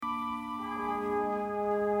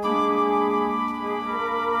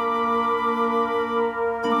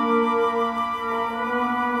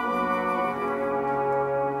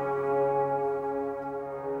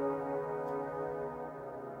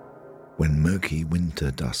murky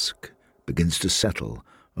winter dusk begins to settle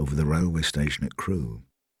over the railway station at CREWE.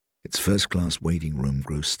 Its first-class waiting room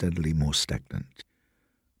grows steadily more stagnant.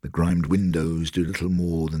 The grimed windows do little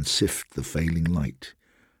more than sift the failing light,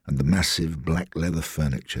 and the massive black leather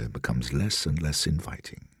furniture becomes less and less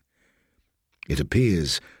inviting. It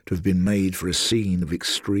appears to have been made for a scene of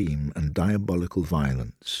extreme and diabolical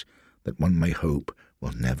violence that one may hope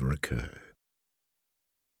will never occur.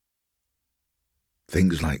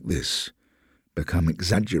 Things like this become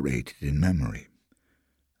exaggerated in memory,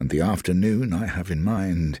 and the afternoon I have in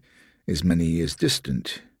mind is many years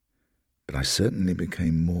distant, but I certainly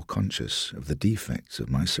became more conscious of the defects of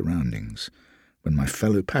my surroundings when my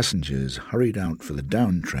fellow passengers hurried out for the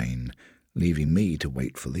down train, leaving me to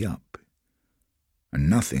wait for the up. And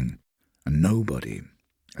nothing and nobody,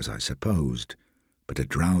 as I supposed, but a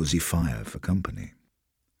drowsy fire for company.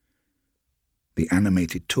 The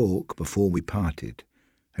animated talk before we parted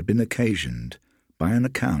had been occasioned by an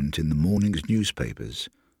account in the morning's newspapers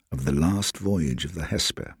of the last voyage of the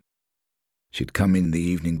Hesper. She'd come in the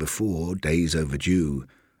evening before, days overdue,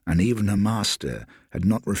 and even her master had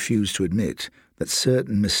not refused to admit that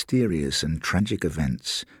certain mysterious and tragic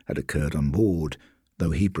events had occurred on board,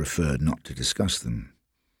 though he preferred not to discuss them.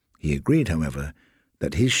 He agreed, however,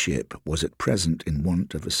 that his ship was at present in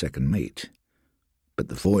want of a second mate. But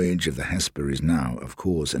the voyage of the Hesper is now, of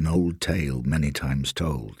course, an old tale many times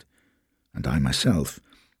told, and I myself,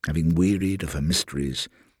 having wearied of her mysteries,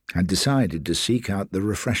 had decided to seek out the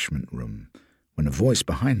refreshment room, when a voice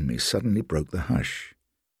behind me suddenly broke the hush.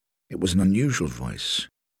 It was an unusual voice,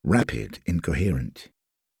 rapid, incoherent.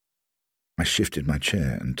 I shifted my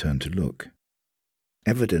chair and turned to look.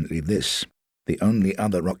 Evidently this, the only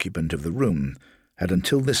other occupant of the room, had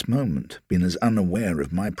until this moment been as unaware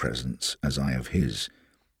of my presence as I of his.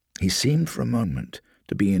 He seemed for a moment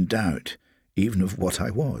to be in doubt even of what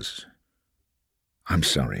I was. "I'm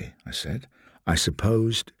sorry," I said. "I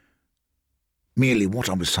supposed—" "Merely what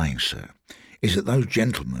I was saying, sir, is that those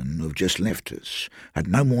gentlemen who have just left us had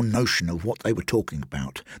no more notion of what they were talking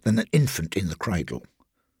about than an infant in the cradle."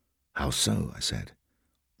 "How so?" I said.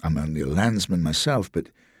 "I'm only a landsman myself, but—"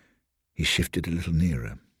 He shifted a little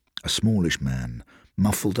nearer, a smallish man,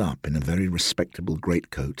 muffled up in a very respectable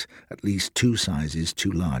greatcoat, at least 2 sizes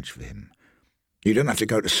too large for him. "You don't have to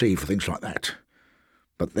go to sea for things like that.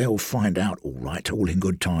 But they'll find out all right, all in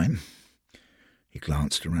good time." He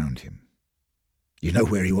glanced around him. "You know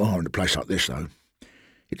where you are in a place like this, though.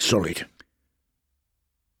 It's solid."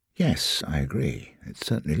 "Yes, I agree. It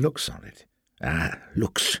certainly looks solid." "Ah,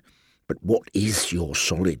 looks. But what is your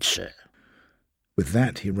solid, sir?" With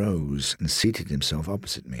that he rose and seated himself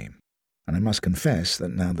opposite me, and I must confess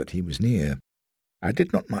that now that he was near, I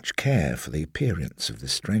did not much care for the appearance of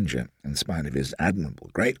this stranger. In spite of his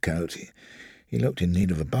admirable greatcoat, he looked in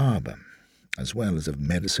need of a barber, as well as of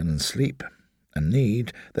medicine and sleep, a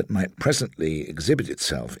need that might presently exhibit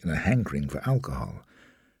itself in a hankering for alcohol.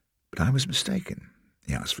 But I was mistaken.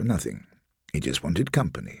 He asked for nothing. He just wanted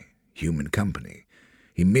company, human company.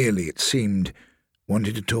 He merely, it seemed,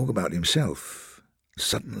 wanted to talk about himself,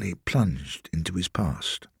 suddenly plunged into his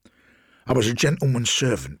past. "I was a gentleman's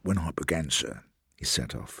servant when I began, sir," he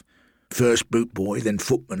set off. "First boot boy, then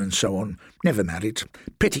footman, and so on. Never married.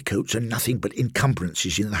 Petticoats are nothing but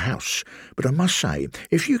encumbrances in the house. But I must say,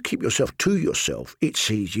 if you keep yourself to yourself, it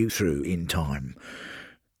sees you through in time.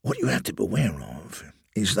 What you have to beware of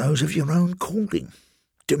is those of your own calling.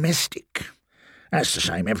 Domestic. That's the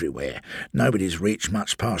same everywhere. Nobody's reached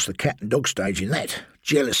much past the cat and dog stage in that.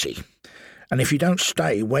 Jealousy. And if you don't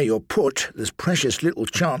stay where you're put, there's precious little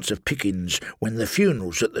chance of pickings when the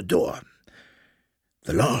funeral's at the door.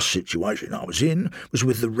 The last situation I was in was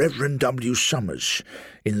with the Reverend W. Summers,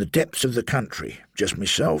 in the depths of the country. Just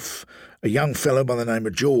myself, a young fellow by the name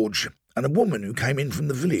of George, and a woman who came in from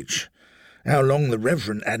the village. How long the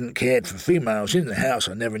Reverend hadn't cared for females in the house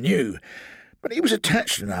I never knew, but he was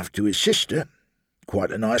attached enough to his sister.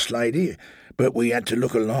 Quite a nice lady, but we had to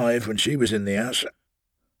look alive when she was in the house.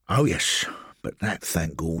 Oh, yes, but that,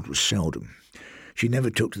 thank God, was seldom. She never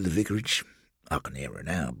took to the vicarage. I can hear her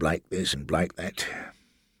now, Blake this and Blake that.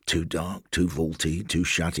 Too dark, too vaulty, too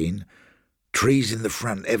shut in. Trees in the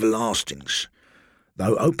front, everlastings,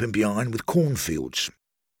 though open behind with cornfields.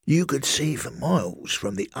 You could see for miles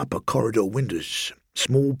from the upper corridor windows,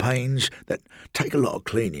 small panes that take a lot of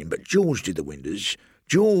cleaning, but George did the windows.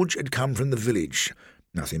 George had come from the village,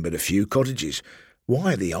 nothing but a few cottages.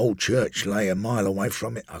 Why the old church lay a mile away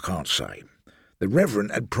from it, I can't say. The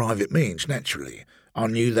Reverend had private means, naturally. I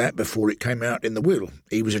knew that before it came out in the will.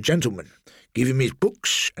 He was a gentleman. Give him his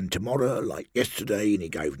books, and tomorrow, like yesterday, and he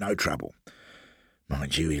gave no trouble.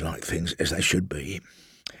 Mind you, he liked things as they should be.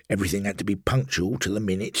 Everything had to be punctual to the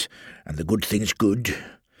minute, and the good things good.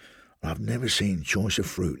 I've never seen choicer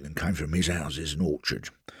fruit than came from his houses and orchard.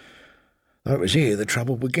 Though it was here the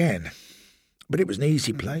trouble began. But it was an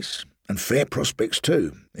easy place, and fair prospects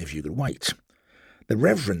too, if you could wait. The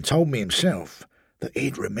Reverend told me himself that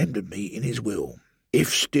he'd remembered me in his will, if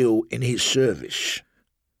still in his service.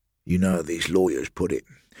 You know how these lawyers put it.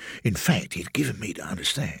 In fact, he'd given me to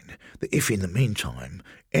understand that if in the meantime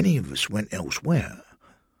any of us went elsewhere,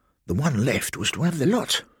 the one left was to have the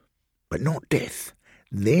lot, but not death.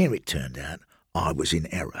 There it turned out I was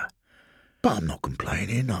in error. But I'm not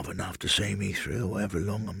complaining. I've enough to see me through however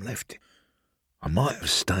long I'm left. I might have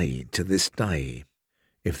stayed to this day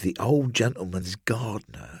if the old gentleman's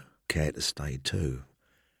gardener cared to stay too.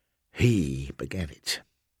 He began it.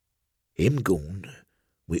 Him gone,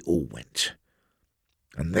 we all went.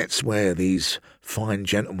 And that's where these fine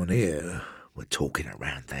gentlemen here were talking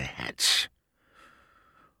around their hats.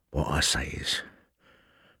 What I say is,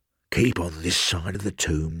 keep on this side of the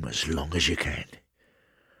tomb as long as you can.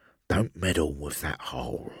 Don't meddle with that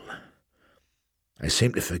hole. They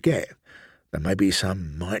seem to forget there may be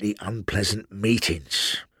some mighty unpleasant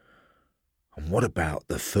meetings. And what about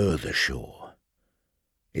the further shore?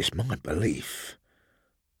 It's my belief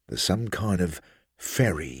there's some kind of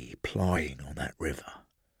ferry plying on that river,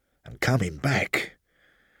 and coming back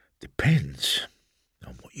depends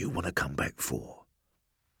on what you want to come back for.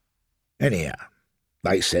 Anyhow,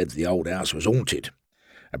 they said the old house was haunted.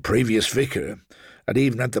 A previous vicar had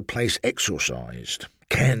even had the place exorcised,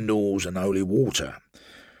 candles and holy water,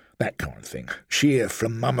 that kind of thing. Sheer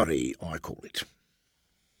flummery, I call it.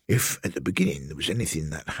 If at the beginning there was anything in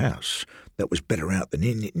that house that was better out than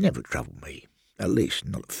in, it never troubled me, at least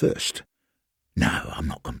not at first. No, I'm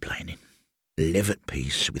not complaining. Live at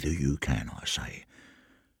peace with who you can, I say.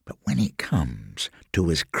 But when it comes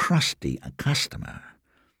to as crusty a customer,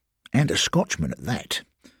 and a Scotchman at that,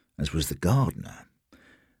 as was the gardener,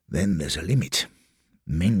 then there's a limit.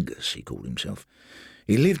 Mengus, he called himself.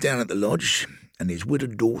 He lived down at the lodge, and his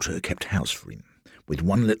widowed daughter kept house for him, with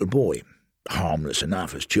one little boy, harmless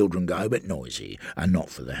enough as children go, but noisy, and not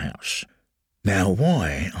for the house. Now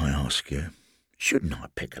why, I ask you, shouldn't I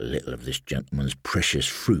pick a little of this gentleman's precious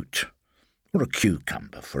fruit, or a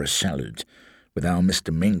cucumber for a salad, with our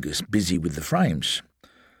Mr. Mengus busy with the frames?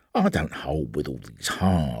 I don't hold with all these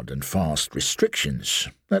hard and fast restrictions,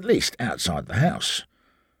 at least outside the house.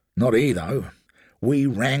 Not he, though. We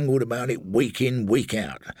wrangled about it week in, week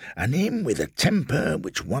out, and him with a temper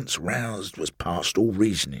which once roused was past all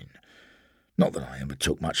reasoning. Not that I ever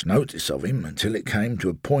took much notice of him until it came to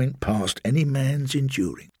a point past any man's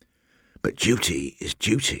enduring. But duty is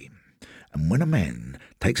duty, and when a man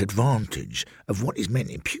takes advantage of what is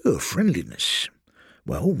meant in pure friendliness,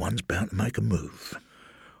 well, one's bound to make a move.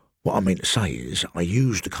 What I mean to say is, I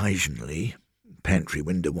used occasionally, pantry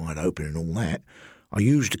window wide open and all that, I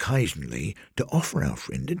used occasionally to offer our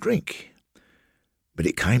friend a drink. But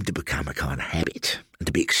it came to become a kind of habit, and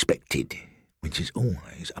to be expected, which is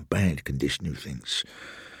always a bad condition of things.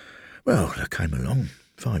 Well, there came along,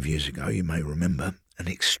 5 years ago, you may remember, an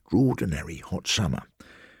extraordinary hot summer,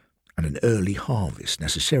 and an early harvest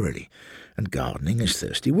necessarily, and gardening is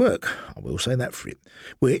thirsty work, I will say that for it,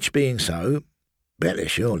 which, being so, better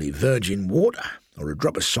surely virgin water, or a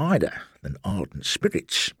drop of cider, than ardent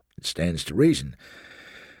spirits. It stands to reason.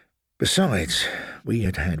 Besides, we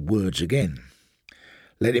had had words again.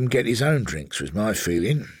 Let him get his own drinks, was my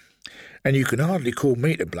feeling, and you can hardly call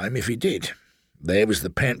me to blame if he did. There was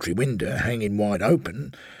the pantry window hanging wide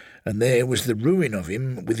open, and there was the ruin of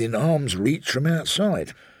him within arm's reach from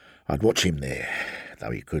outside. I'd watch him there,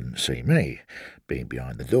 though he couldn't see me, being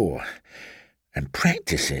behind the door. And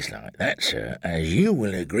practices like that, sir, as you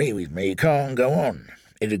will agree with me, can't go on.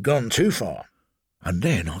 It had gone too far. And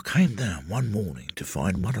then I came down one morning to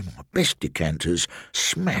find one of my best decanters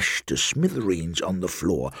smashed to smithereens on the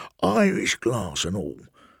floor, Irish glass and all.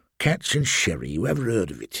 Cats and sherry, you ever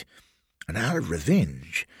heard of it? And out of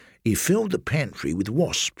revenge, he filled the pantry with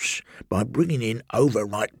wasps by bringing in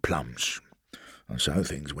overripe plums. And so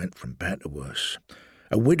things went from bad to worse.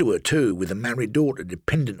 A widower, too, with a married daughter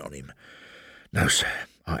dependent on him. No, sir,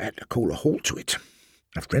 I had to call a halt to it.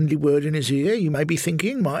 A friendly word in his ear, you may be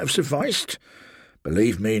thinking, might have sufficed.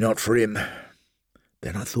 Believe me, not for him.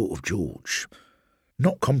 Then I thought of George.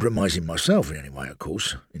 Not compromising myself in any way, of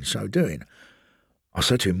course, in so doing. I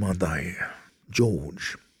said to him one day,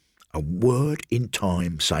 George, a word in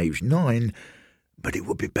time saves 9, but it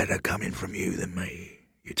would be better coming from you than me.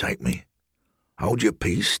 You take me? Hold your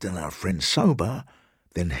peace till our friend's sober,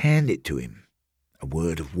 then hand it to him. A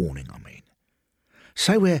word of warning, I mean.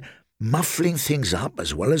 Say we're muffling things up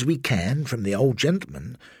as well as we can from the old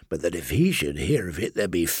gentleman, but that if he should hear of it,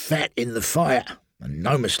 there'd be fat in the fire, and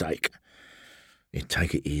no mistake. You'd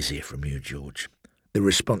take it easier from you, George, the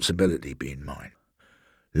responsibility being mine.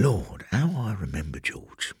 Lord, how I remember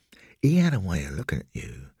George. He had a way of looking at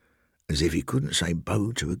you as if he couldn't say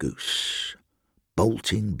bo to a goose.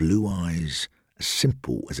 Bolting blue eyes, as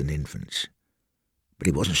simple as an infant's. But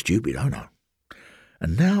he wasn't stupid, oh no.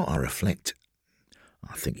 And now I reflect,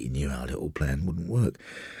 I think he knew our little plan wouldn't work.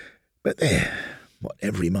 But there,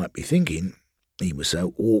 whatever he might be thinking, he was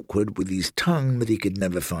so awkward with his tongue that he could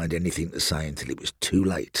never find anything to say until it was too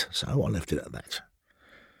late, so I left it at that.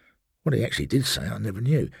 What he actually did say I never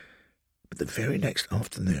knew. But the very next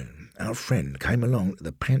afternoon, our friend came along to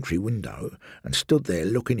the pantry window and stood there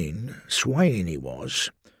looking in, swaying he was,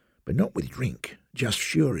 but not with drink, just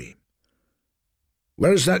fury.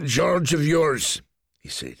 "Where's that George of yours?" he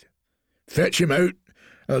said. "Fetch him out.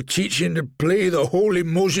 I'll teach him to play the Holy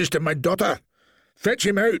Moses to my daughter. Fetch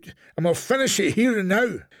him out, and we'll finish it here and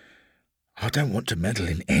now." "I don't want to meddle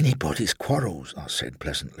in anybody's quarrels," I said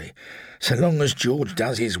pleasantly. "So long as George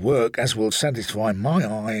does his work as will satisfy my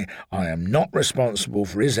eye, I am not responsible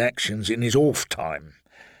for his actions in his off time."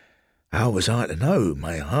 How was I to know,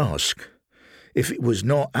 may I ask, if it was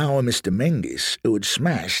not our Mr. Menzies who had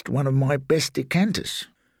smashed one of my best decanters?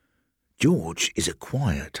 "George is a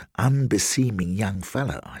quiet, unbeseeming young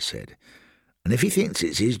fellow," I said, "and if he thinks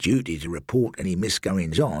it's his duty to report any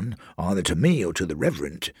misgoings-on, either to me or to the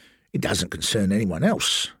Reverend, it doesn't concern anyone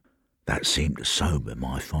else." That seemed to sober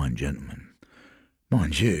my fine gentleman.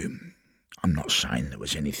 Mind you, I'm not saying there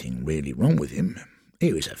was anything really wrong with him.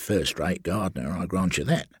 He was a first-rate gardener, I grant you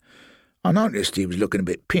that. I noticed he was looking a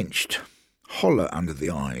bit pinched, hollow under the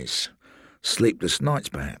eyes, sleepless nights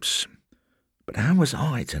perhaps. But how was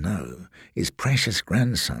I to know his precious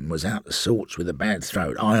grandson was out of sorts with a bad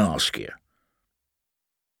throat, I ask you?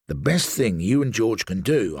 "The best thing you and George can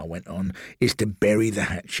do," I went on, "is to bury the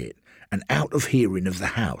hatchet, and out of hearing of the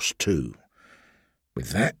house too." With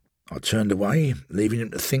that, I turned away, leaving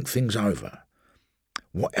him to think things over.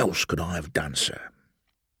 What else could I have done, sir?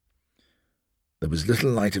 There was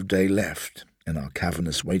little light of day left in our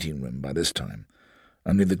cavernous waiting-room by this time,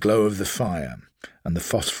 only the glow of the fire and the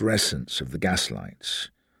phosphorescence of the gaslights.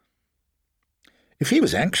 "If he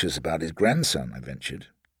was anxious about his grandson," I ventured,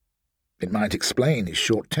 "it might explain his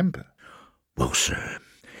short temper." "Well, sir,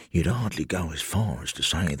 you'd hardly go as far as to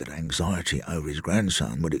say that anxiety over his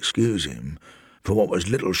grandson would excuse him for what was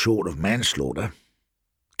little short of manslaughter.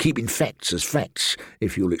 Keeping facts as facts,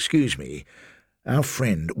 if you'll excuse me, our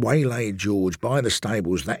friend waylaid George by the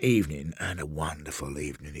stables that evening, and a wonderful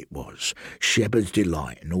evening it was, shepherd's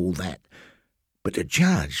delight and all that. But to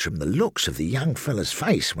judge from the looks of the young fellow's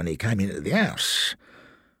face when he came into the house,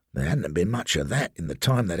 there hadn't been much of that in the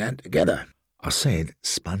time they'd had together." I said,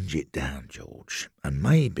 "Sponge it down, George, and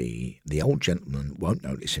maybe the old gentleman won't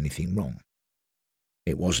notice anything wrong."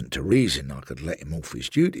 It wasn't to reason I could let him off his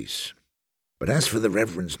duties. But as for the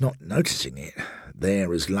Reverend's not noticing it,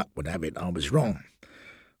 there, as luck would have it, I was wrong.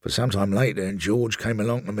 For some time later, George came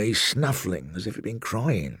along to me snuffling as if he'd been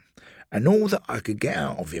crying, and all that I could get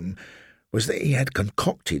out of him was that he had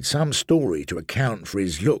concocted some story to account for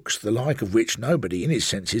his looks, the like of which nobody in his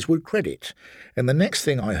senses would credit. And the next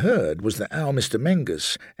thing I heard was that our Mr.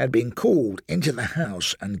 Menzies had been called into the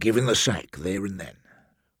house and given the sack there and then.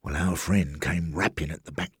 Well, our friend came rapping at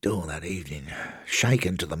the back door that evening,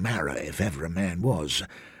 shaken to the marrow if ever a man was,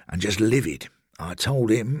 and just livid. I told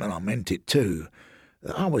him, and I meant it too,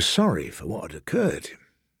 that I was sorry for what had occurred.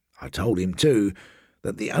 I told him too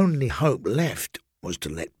that the only hope left was to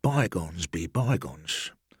let bygones be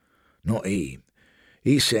bygones. Not he.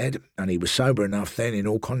 He said, and he was sober enough then in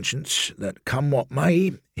all conscience, that come what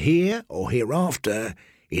may, here or hereafter,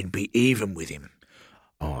 he'd be even with him.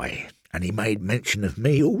 Aye, and he made mention of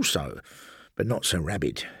me also, but not so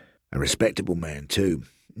rabid. A respectable man too,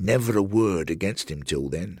 never a word against him till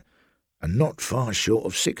then, and not far short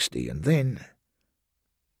of 60, and then—"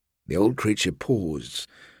 The old creature paused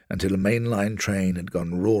until a mainline train had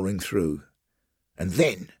gone roaring through. "And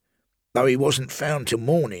then, though he wasn't found till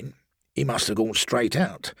morning, he must have gone straight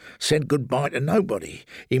out, said good-bye to nobody.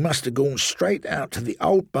 He must have gone straight out to the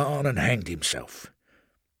old barn and hanged himself.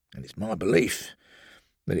 And it's my belief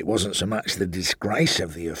that it wasn't so much the disgrace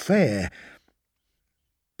of the affair,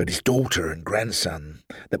 but his daughter and grandson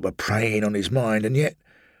that were preying on his mind, and yet,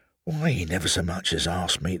 why, he never so much as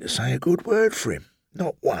asked me to say a good word for him,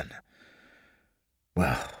 not one.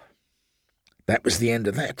 Well, that was the end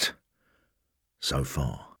of that, so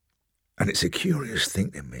far. And it's a curious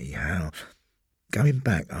thing to me how going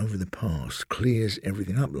back over the past clears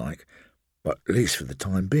everything up like, but at least for the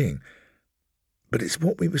time being. But it's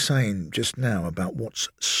what we were saying just now about what's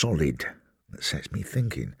solid that sets me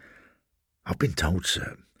thinking. I've been told,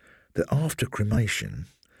 sir, that after cremation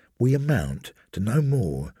we amount to no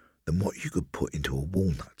more than what you could put into a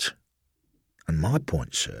walnut. And my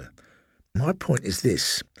point, sir, my point is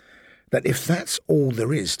this, that if that's all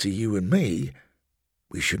there is to you and me,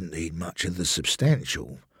 we shouldn't need much of the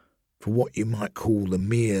substantial for what you might call the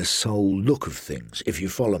mere soul look of things, if you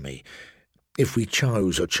follow me, if we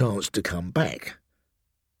chose or chanced to come back.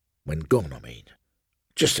 When gone, I mean.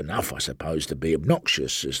 Just enough, I suppose, to be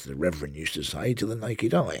obnoxious, as the Reverend used to say, to the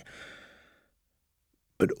naked eye.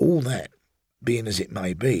 But all that, being as it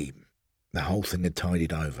may be, the whole thing had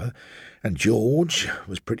tidied over, and George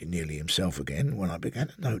was pretty nearly himself again when I began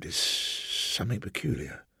to notice something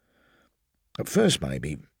peculiar. At first,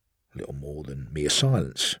 maybe, a little more than mere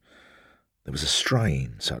silence. There was a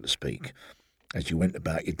strain, so to speak, as you went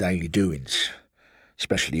about your daily doings,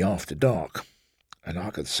 especially after dark, and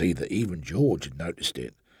I could see that even George had noticed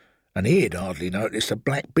it, and he had hardly noticed a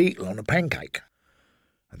black beetle on a pancake.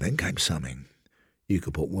 And then came something you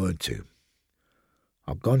could put word to.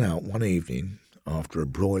 I'd gone out one evening after a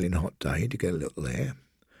broiling hot day to get a little air.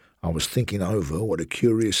 I was thinking over what a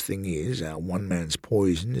curious thing is how one man's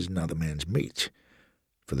poison is another man's meat.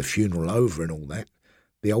 For the funeral over and all that,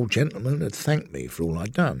 the old gentleman had thanked me for all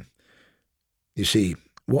I'd done. You see,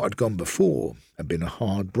 what had gone before had been a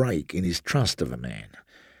hard break in his trust of a man,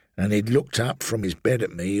 and he'd looked up from his bed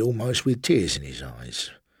at me almost with tears in his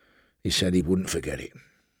eyes. He said he wouldn't forget it.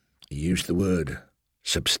 He used the word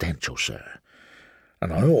substantial, sir,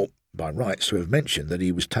 and I ought by rights to have mentioned that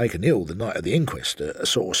he was taken ill the night of the inquest, a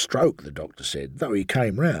sort of stroke, the doctor said, though he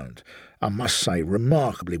came round, I must say,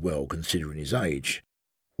 remarkably well considering his age.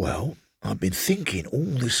 Well, I'd been thinking all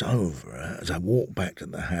this over as I walked back to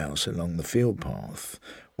the house along the field path,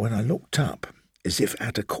 when I looked up, as if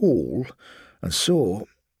at a call, and saw,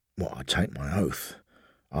 what I take my oath,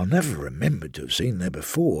 I'll never remembered to have seen there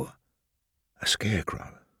before, a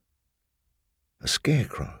scarecrow. A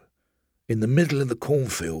scarecrow, in the middle of the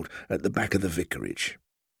cornfield at the back of the vicarage.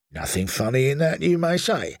 Nothing funny in that, you may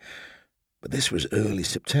say, but this was early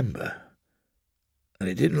September, and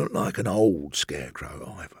it didn't look like an old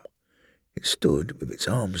scarecrow either. It stood with its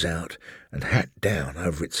arms out and hat down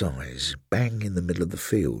over its eyes, bang in the middle of the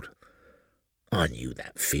field. I knew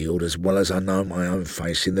that field as well as I know my own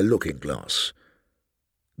face in the looking-glass.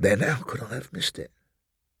 Then how could I have missed it?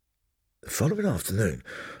 The following afternoon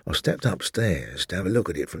I stepped upstairs to have a look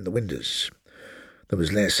at it from the windows. There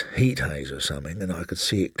was less heat haze or something, and I could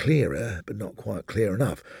see it clearer, but not quite clear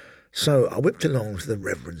enough. So I whipped along to the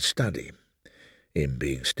Reverend's study, him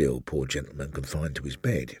being still, poor gentleman, confined to his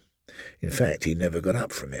bed. In fact, he never got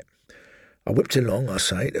up from it. I whipped along, I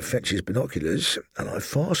say, to fetch his binoculars, and I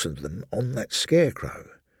fastened them on that scarecrow.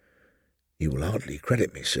 You will hardly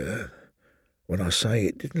credit me, sir, when I say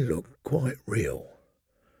it didn't look quite real.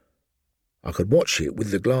 I could watch it with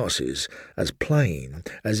the glasses as plain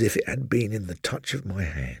as if it had been in the touch of my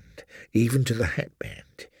hand, even to the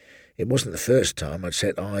hatband. It wasn't the first time I'd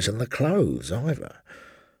set eyes on the clothes either,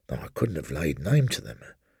 though I couldn't have laid name to them.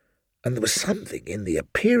 And there was something in the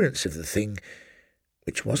appearance of the thing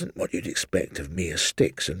which wasn't what you'd expect of mere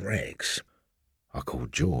sticks and rags. I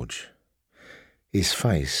called George. His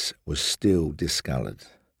face was still discoloured,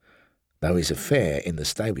 though his affair in the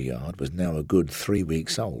stable-yard was now a good 3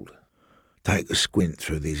 weeks old. Take a squint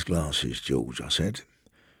through these glasses, George, I said.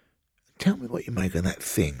 Tell me what you make of that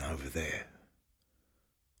thing over there.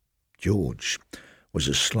 George was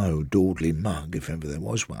a slow, dawdling mug, if ever there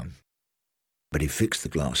was one, but he fixed the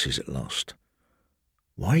glasses at last.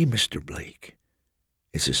 Why, Mr. Blake,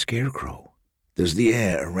 it's a scarecrow. Does the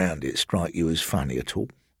air around it strike you as funny at all?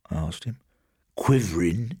 I asked him,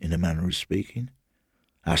 quivering in a manner of speaking.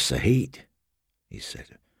 That's the heat, he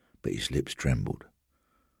said, but his lips trembled.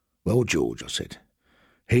 Well, George, I said,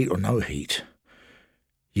 heat or no heat,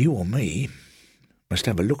 you or me must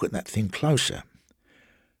have a look at that thing closer.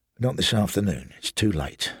 Not this afternoon, it's too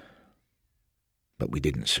late. But we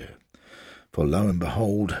didn't, sir, for lo and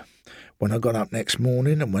behold, when I got up next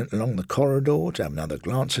morning and went along the corridor to have another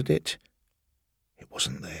glance at it, it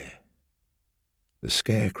wasn't there. The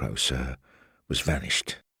scarecrow, sir, was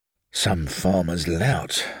vanished. Some farmer's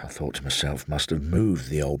lout, I thought to myself, must have moved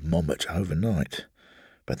the old mommet overnight.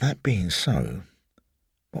 But that being so,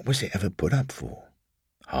 what was it ever put up for?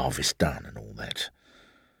 Harvest done and all that.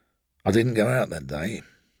 I didn't go out that day,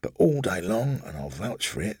 but all day long, and I'll vouch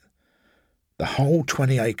for it, the whole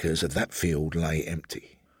 20 acres of that field lay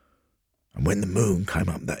empty. And when the moon came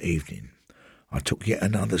up that evening, I took yet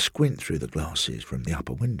another squint through the glasses from the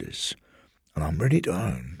upper windows, and I'm ready to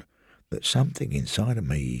own that something inside of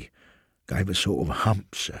me gave a sort of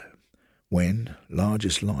hump, sir, when, large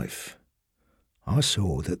as life, I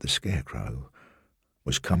saw that the scarecrow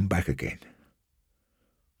was come back again.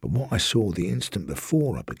 But what I saw the instant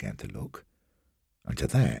before I began to look, and to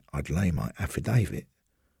that I'd lay my affidavit,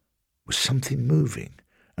 was something moving,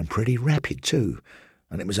 and pretty rapid too,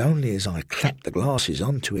 and it was only as I clapped the glasses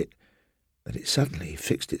onto it that it suddenly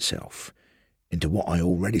fixed itself into what I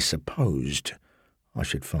already supposed I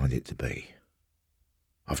should find it to be.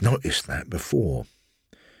 I've noticed that before.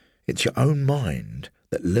 It's your own mind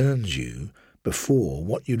that learns you before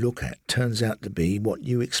what you look at turns out to be what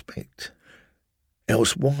you expect.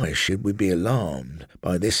 Else why should we be alarmed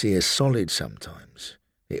by this here solid sometimes?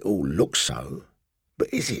 It all looks so,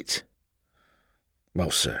 but is it?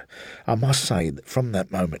 Well, sir, I must say that from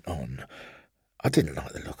that moment on, I didn't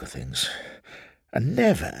like the look of things. And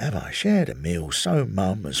never have I shared a meal so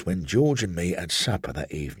mum as when George and me had supper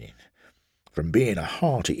that evening. From being a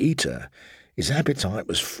hearty eater, his appetite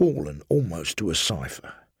was fallen almost to a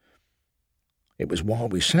cipher. It was while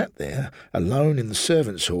we sat there, alone in the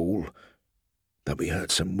servants' hall, that we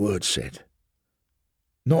heard some words said.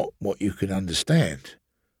 Not what you could understand,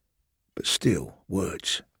 but still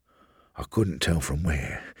words. I couldn't tell from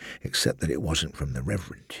where, except that it wasn't from the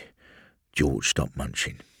Reverend. George stopped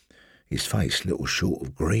munching, his face little short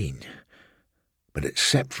of green. But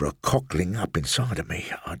except for a cockling up inside of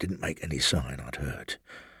me, I didn't make any sign I'd heard.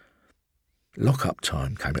 Lock-up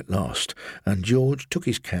time came at last, and George took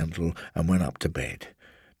his candle and went up to bed.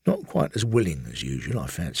 Not quite as willing as usual, I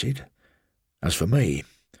fancied. As for me,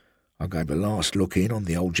 I gave a last look in on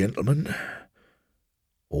the old gentleman.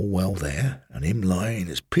 All well there, and him lying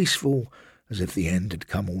as peaceful as if the end had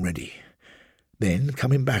come already. Then,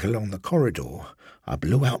 coming back along the corridor, I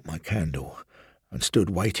blew out my candle and stood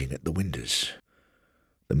waiting at the windows.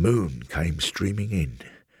 The moon came streaming in,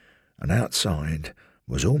 and outside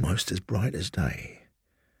was almost as bright as day.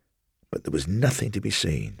 But there was nothing to be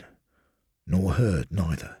seen, nor heard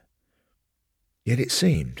neither. Yet it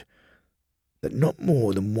seemed that not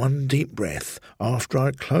more than one deep breath after I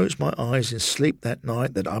had closed my eyes in sleep that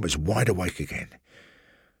night that I was wide awake again.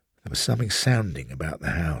 There was something sounding about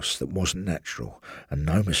the house that wasn't natural, and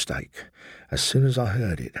no mistake. As soon as I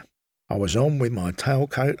heard it, I was on with my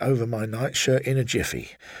tailcoat over my nightshirt in a jiffy.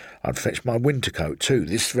 I'd fetched my winter coat too,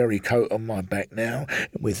 this very coat on my back now,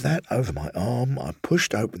 and with that over my arm I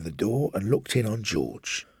pushed open the door and looked in on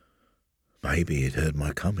George. Maybe he'd heard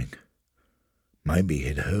my coming. Maybe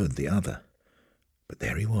he'd heard the other. But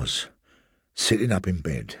there he was, sitting up in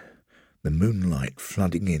bed, the moonlight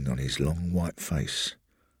flooding in on his long white face.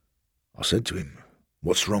 I said to him,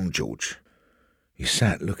 "What's wrong, George?" He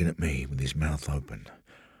sat looking at me with his mouth open,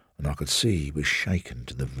 and I could see he was shaken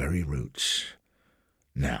to the very roots.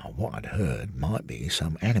 Now, what I'd heard might be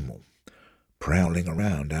some animal prowling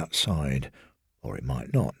around outside, or it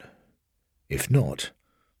might not. If not,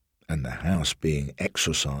 and the house being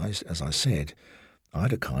exorcised, as I said,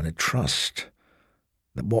 I'd a kind of trust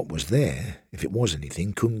that what was there, if it was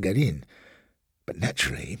anything, couldn't get in. But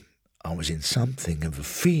naturally, I was in something of a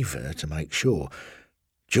fever to make sure.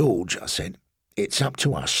 "George," I said, "it's up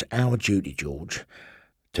to us, our duty, George,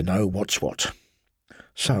 to know what's what.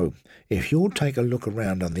 So, if you'll take a look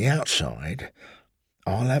around on the outside,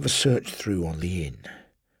 I'll have a search through on the inn."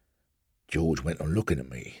 George went on looking at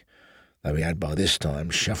me, though he had by this time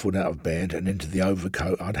shuffled out of bed and into the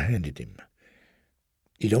overcoat I'd handed him.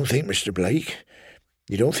 "You don't think, Mr. Blake?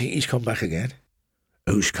 You don't think he's come back again?"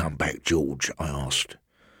 "Who's come back, George?" I asked.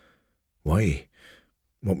 "Why,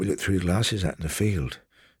 what we looked through the glasses at in the field.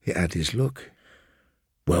 It had his look."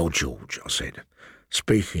 "Well, George," I said,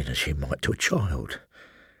 speaking as you might to a child,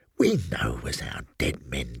 "we know as how dead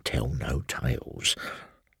men tell no tales,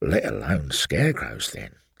 let alone scarecrows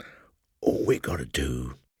then. All we got to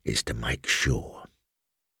do is to make sure.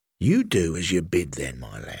 You do as you're bid then,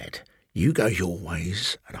 my lad. You go your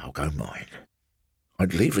ways and I'll go mine."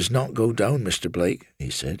 "I'd leave us not go down, Mr. Blake," he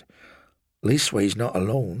said. "Leastways not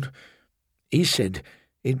alone. He said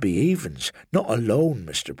it'd be evens, not alone,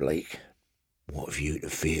 Mr. Blake." "What have you to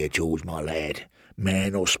fear, George, my lad?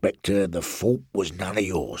 Man or spectre, the fault was none of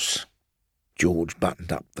yours." George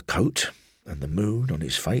buttoned up the coat, and the moon on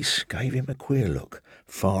his face gave him a queer look,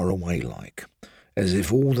 far away like, as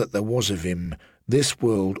if all that there was of him, this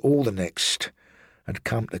world, all the next, had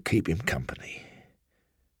come to keep him company.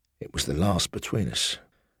 It was the last between us.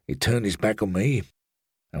 He turned his back on me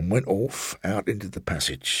and went off out into the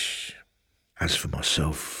passage. As for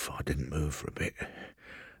myself, I didn't move for a bit.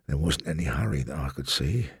 There wasn't any hurry that I could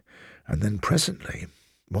see, and then presently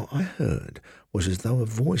what I heard was as though a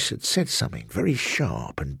voice had said something very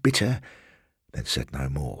sharp and bitter, then said no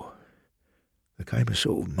more. There came a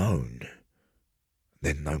sort of moan,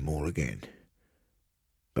 then no more again.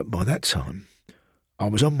 But by that time, I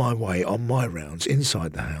was on my way on my rounds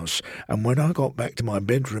inside the house, and when I got back to my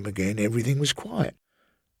bedroom again, everything was quiet.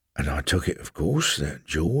 And I took it, of course, that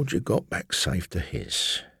George had got back safe to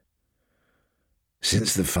his.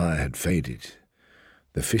 Since the fire had faded,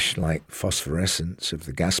 the fish-like phosphorescence of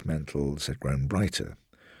the gas mantles had grown brighter,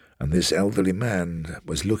 and this elderly man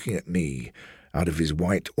was looking at me out of his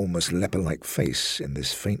white, almost leper-like face in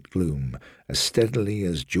this faint gloom, as steadily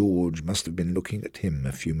as George must have been looking at him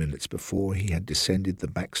a few minutes before he had descended the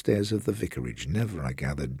back stairs of the vicarage, never, I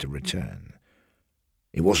gathered, to return.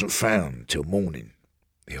 "He wasn't found till morning,"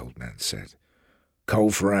 the old man said.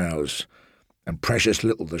 "Cold for hours, and precious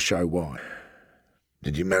little to show why.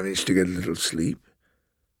 Did you manage to get a little sleep?"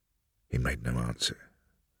 He made no answer.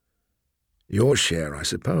 "Your share, I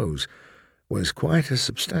suppose, was quite a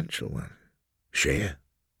substantial one." "Share?"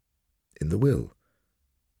 "In the will."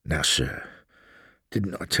 "Now, sir,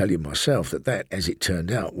 didn't I tell you myself that, as it turned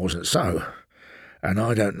out, wasn't so? And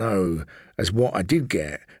I don't know as what I did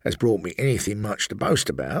get has brought me anything much to boast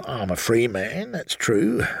about. I'm a free man, that's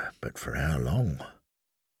true, but for how long?"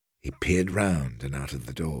 He peered round and out of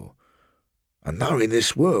the door. "I know in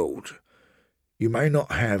this world you may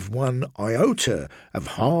not have one iota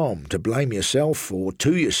of harm to blame yourself for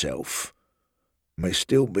to yourself. May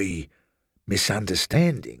still be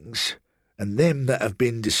misunderstandings, and them that have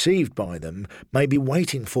been deceived by them may be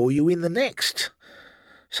waiting for you in the next.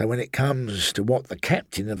 So when it comes to what the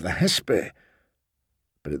captain of the Hesper—"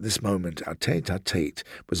 But at this moment our tete-a-tete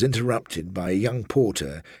was interrupted by a young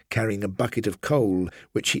porter carrying a bucket of coal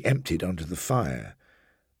which he emptied onto the fire.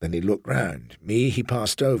 Then he looked round. Me he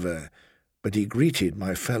passed over, but he greeted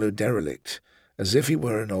my fellow derelict as if he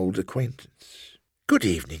were an old acquaintance. "Good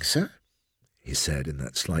evening, sir," he said in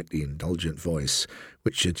that slightly indulgent voice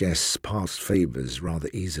which suggests past favours rather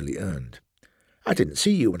easily earned. "I didn't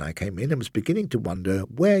see you when I came in and was beginning to wonder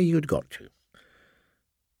where you had got to."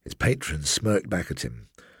 His patron smirked back at him,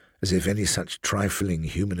 as if any such trifling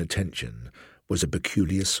human attention was a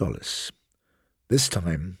peculiar solace. This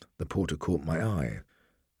time the porter caught my eye,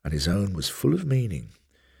 and his own was full of meaning.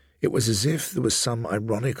 It was as if there was some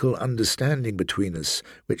ironical understanding between us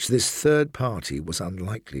which this third party was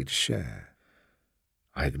unlikely to share.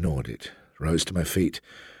 I ignored it, rose to my feet.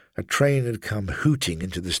 A train had come hooting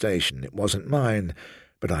into the station. It wasn't mine,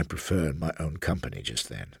 but I preferred my own company just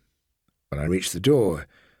then. When I reached the door,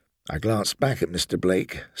 I glanced back at Mr.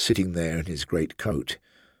 Blake, sitting there in his great coat.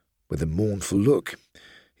 With a mournful look,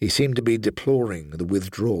 he seemed to be deploring the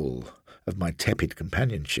withdrawal of my tepid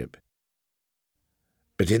companionship.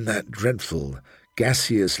 But in that dreadful,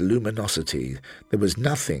 gaseous luminosity there was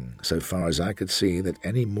nothing, so far as I could see, that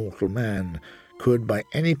any mortal man could by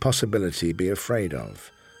any possibility be afraid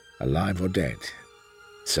of, alive or dead.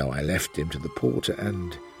 So I left him to the porter,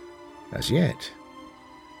 and, as yet,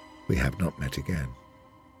 we have not met again.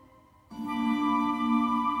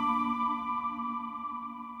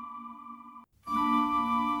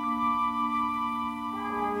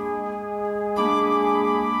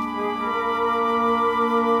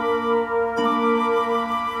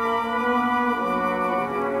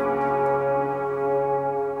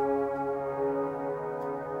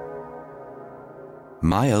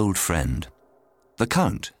 My old friend, the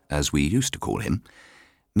Count, as we used to call him,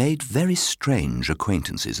 made very strange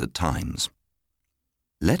acquaintances at times.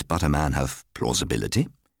 Let but a man have plausibility,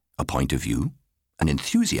 a point of view, an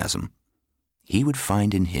enthusiasm, he would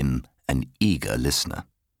find in him an eager listener.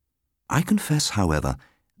 I confess, however,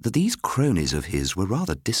 that these cronies of his were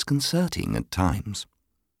rather disconcerting at times,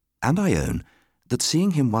 and I own that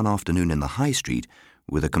seeing him one afternoon in the High Street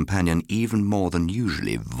with a companion even more than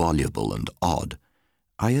usually voluble and odd,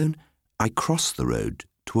 I crossed the road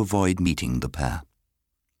to avoid meeting the pair.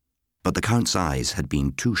 But the Count's eyes had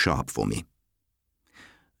been too sharp for me.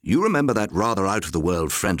 "You remember that rather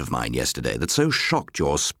out-of-the-world friend of mine yesterday that so shocked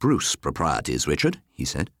your spruce proprieties, Richard?" he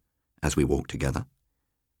said, as we walked together.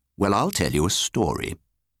 "Well, I'll tell you a story."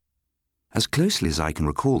 As closely as I can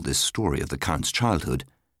recall this story of the Count's childhood,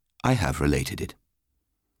 I have related it.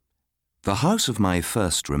 The house of my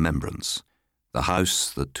first remembrance, the house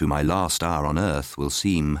that to my last hour on earth will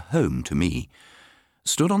seem home to me,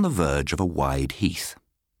 stood on the verge of a wide heath.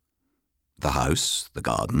 The house, the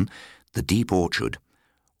garden, the deep orchard,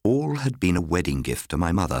 all had been a wedding gift to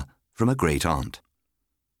my mother from a great-aunt.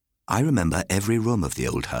 I remember every room of the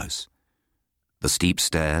old house, the steep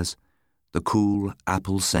stairs, the cool,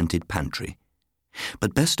 apple-scented pantry.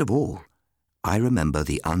 But best of all, I remember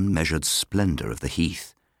the unmeasured splendour of the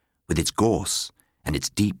heath, with its gorse and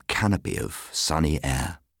its deep canopy of sunny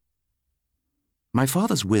air. My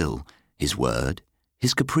father's will, his word,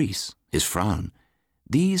 his caprice, his frown.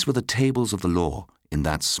 These were the tables of the law in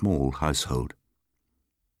that small household.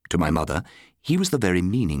 To my mother, he was the very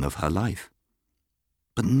meaning of her life.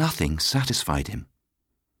 But nothing satisfied him.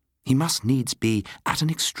 He must needs be at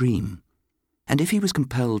an extreme, and if he was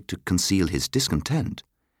compelled to conceal his discontent,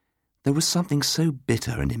 there was something so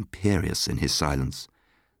bitter and imperious in his silence,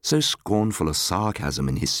 so scornful of sarcasm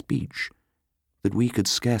in his speech, that we could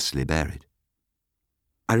scarcely bear it.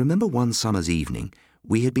 I remember one summer's evening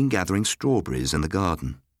we had been gathering strawberries in the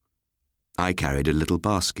garden. I carried a little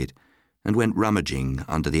basket and went rummaging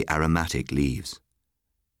under the aromatic leaves.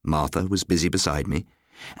 Martha was busy beside me,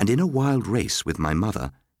 and in a wild race with my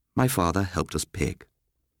mother, my father helped us pick.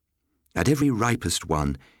 At every ripest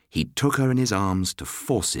one, he took her in his arms to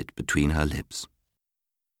force it between her lips.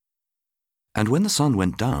 And when the sun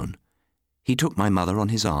went down, he took my mother on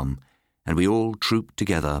his arm, and we all trooped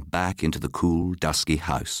together back into the cool, dusky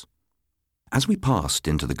house. As we passed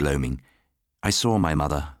into the gloaming, I saw my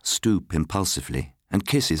mother stoop impulsively and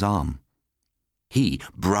kiss his arm. He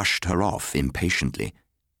brushed her off impatiently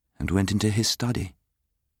and went into his study.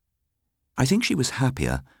 I think she was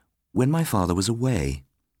happier when my father was away,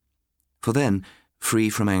 for then,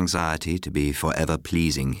 free from anxiety to be forever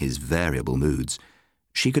pleasing his variable moods,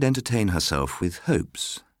 she could entertain herself with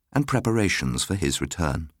hopes and preparations for his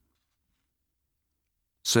return.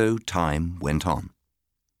 So time went on.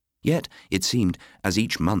 Yet, it seemed, as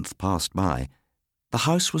each month passed by, the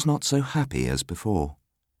house was not so happy as before.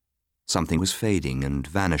 Something was fading and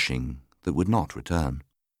vanishing that would not return.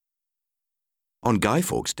 On Guy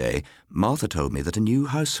Fawkes' Day, Martha told me that a new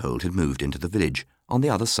household had moved into the village on the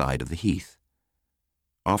other side of the heath.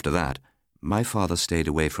 After that, my father stayed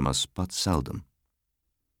away from us but seldom.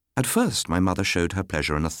 At first, my mother showed her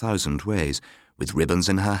pleasure in 1,000 ways, with ribbons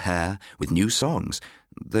in her hair, with new songs,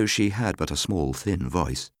 though she had but a small, thin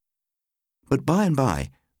voice. But by and by,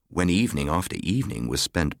 when evening after evening was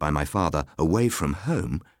spent by my father away from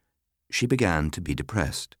home, she began to be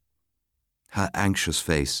depressed. Her anxious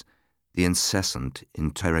face, the incessant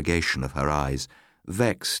interrogation of her eyes,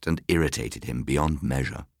 vexed and irritated him beyond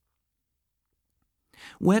measure.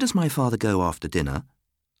 "Where does my father go after dinner?"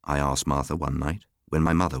 I asked Martha one night, when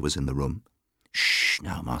my mother was in the room. "Shh,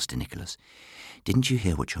 now, Master Nicholas. Didn't you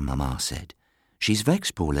hear what your mamma said? She's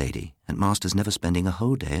vexed, poor lady, and Master's never spending a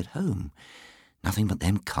whole day at home. Nothing but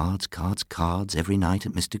them cards, cards, cards every night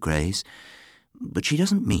at Mr. Gray's. But she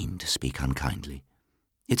doesn't mean to speak unkindly.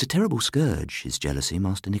 It's a terrible scourge, his jealousy,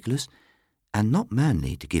 Master Nicholas, and not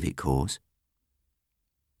manly to give it cause."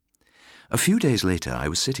 A few days later I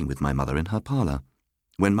was sitting with my mother in her parlour,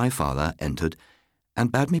 when my father entered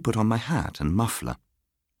and bade me put on my hat and muffler.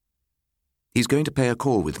 "He's going to pay a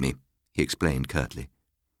call with me," he explained curtly.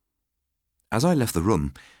 As I left the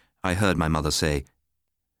room, I heard my mother say,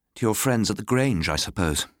 "To your friends at the Grange, I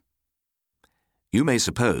suppose." "You may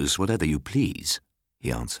suppose whatever you please,"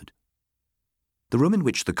 he answered. The room in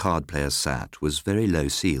which the card-players sat was very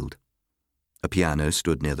low-ceiled. A piano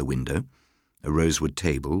stood near the window, a rosewood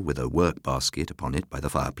table with a work-basket upon it by the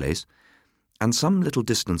fireplace, and some little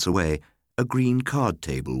distance away a green card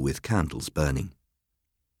table with candles burning.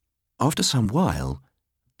 After some while,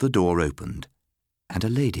 the door opened, and a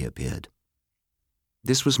lady appeared.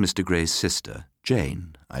 This was Mr. Gray's sister,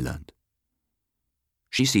 Jane, I learnt.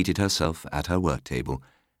 She seated herself at her work table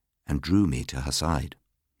and drew me to her side.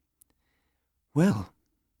 "Well,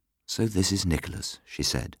 so this is Nicholas," she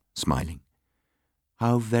said, smiling.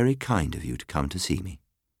 "How very kind of you to come to see me."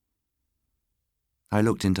 I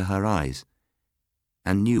looked into her eyes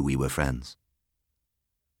and knew we were friends.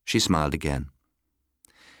 She smiled again.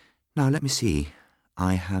 "Now let me see.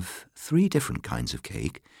 I have 3 different kinds of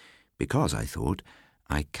cake, because, I thought,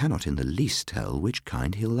 I cannot in the least tell which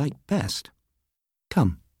kind he'll like best.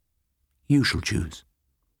 Come, you shall choose."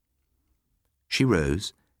 She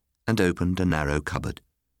rose and opened a narrow cupboard.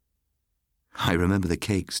 I remember the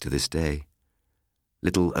cakes to this day.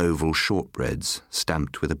 Little oval shortbreads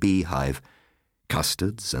stamped with a beehive,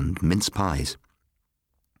 custards and mince pies.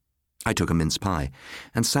 I took a mince pie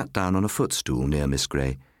and sat down on a footstool near Miss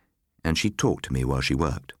Gray, and she talked to me while she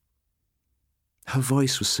worked. Her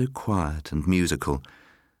voice was so quiet and musical,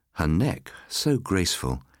 her neck so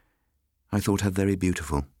graceful. I thought her very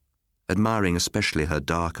beautiful, admiring especially her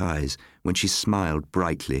dark eyes when she smiled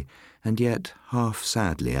brightly and yet half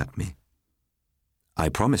sadly at me. I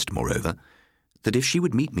promised, moreover, that if she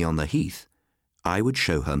would meet me on the heath, I would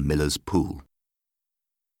show her Miller's Pool.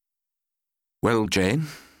 "Well, Jane,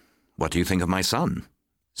 what do you think of my son?"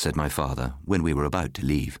 said my father when we were about to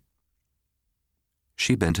leave.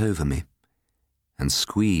 She bent over me and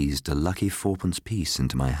squeezed a lucky 4-pence piece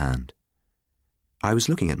into my hand. I was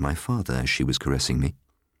looking at my father as she was caressing me,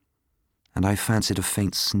 and I fancied a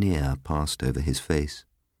faint sneer passed over his face.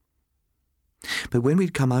 But when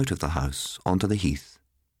we'd come out of the house onto the heath,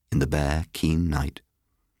 in the bare, keen night,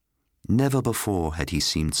 never before had he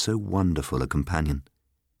seemed so wonderful a companion.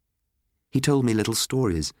 He told me little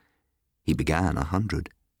stories. He began 100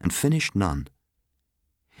 and finished none.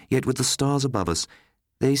 Yet with the stars above us,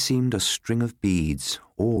 they seemed a string of beads,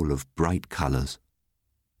 all of bright colours.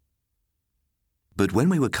 But when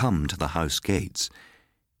we were come to the house gates,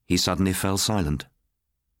 he suddenly fell silent,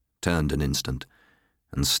 turned an instant,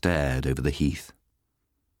 and stared over the heath.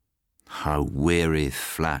 "How weary,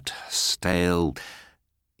 flat, stale,"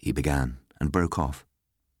 he began, and broke off.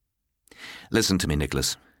 "Listen to me,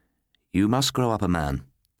 Nicholas. You must grow up a man.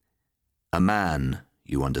 A man,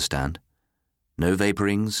 you understand. No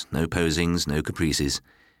vapourings, no posings, no caprices.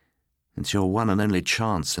 It's your one and only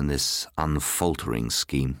chance in this unfaltering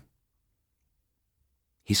scheme."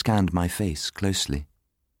 He scanned my face closely.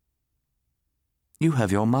 "You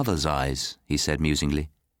have your mother's eyes," he said musingly.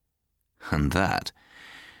 "And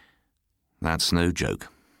that's no joke."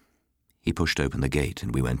 He pushed open the gate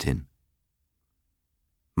and we went in.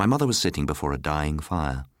 My mother was sitting before a dying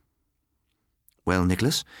fire. "Well,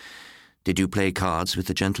 Nicholas, did you play cards with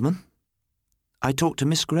the gentleman?" "I talked to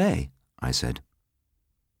Miss Grey," I said.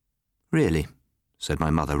 "Really?" said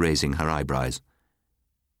my mother, raising her eyebrows.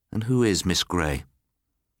 "And who is Miss Grey?"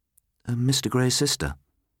 "Mr. Grey's sister."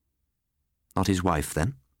 "Not his wife,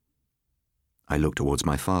 then?" I looked towards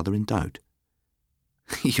my father in doubt.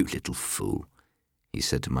 "You little fool," he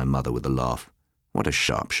said to my mother with a laugh. "What a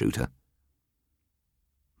sharpshooter."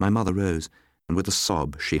 My mother rose, and with a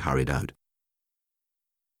sob she hurried out.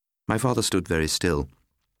 My father stood very still,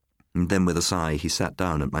 and then with a sigh he sat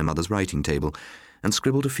down at my mother's writing table and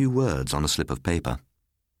scribbled a few words on a slip of paper.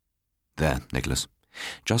 "There, Nicholas,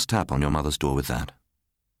 just tap on your mother's door with that.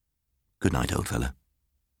 Good night, old fellow."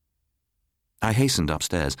 I hastened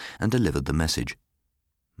upstairs and delivered the message.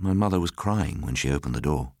 My mother was crying when she opened the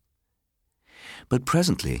door. But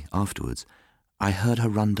presently, afterwards, I heard her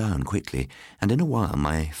run down quickly, and in a while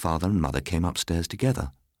my father and mother came upstairs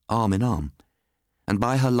together, arm in arm, and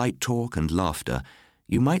by her light talk and laughter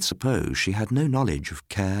you might suppose she had no knowledge of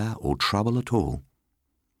care or trouble at all.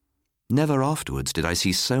 Never afterwards did I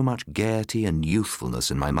see so much gaiety and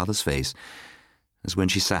youthfulness in my mother's face as when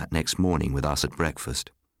she sat next morning with us at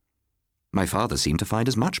breakfast. My father seemed to find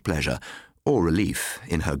as much pleasure or relief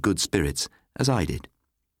in her good spirits as I did,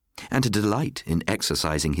 and to delight in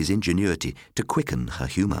exercising his ingenuity to quicken her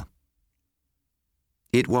humour.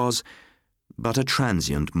 It was but a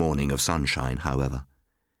transient morning of sunshine, however,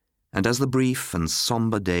 and as the brief and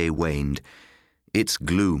sombre day waned, its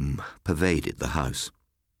gloom pervaded the house.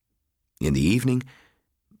 In the evening,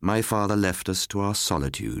 my father left us to our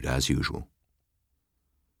solitude as usual.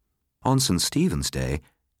 On St. Stephen's Day,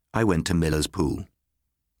 I went to Miller's Pool.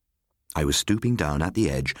 I was stooping down at the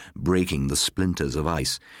edge, breaking the splinters of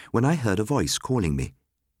ice, when I heard a voice calling me.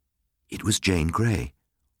 It was Jane Grey,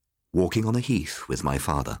 walking on the heath with my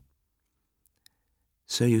father.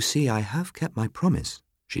 "So you see I have kept my promise,"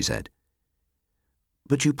 she said.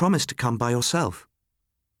 "But you promised to come by yourself."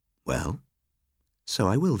 "Well, so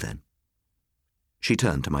I will then." She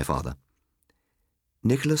turned to my father.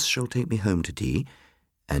 "Nicholas shall take me home to tea,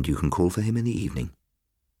 and you can call for him in the evening.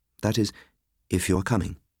 That is, if you are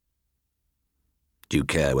coming." "Do you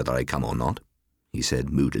care whether I come or not?" he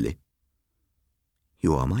said moodily.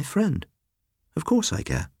 "You are my friend. Of course I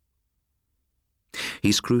care."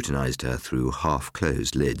 He scrutinized her through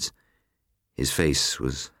half-closed lids. His face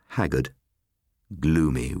was haggard,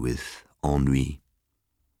 gloomy with ennui.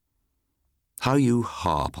 "How you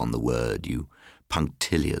harp on the word, you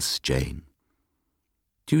punctilious Jane.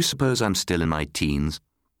 Do you suppose I'm still in my teens?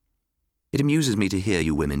 It amuses me to hear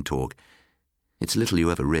you women talk. It's little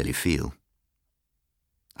you ever really feel."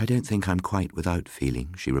 "I don't think I'm quite without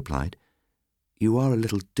feeling," she replied. "You are a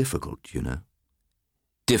little difficult, you know."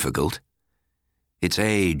 "Difficult? It's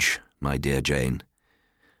age, my dear Jane.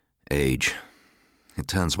 Age. It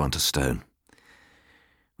turns one to stone.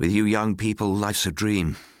 With you young people, life's a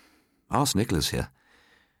dream. Ask Nicholas here."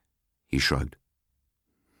 He shrugged.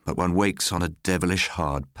 "But one wakes on a devilish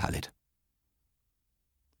hard pallet."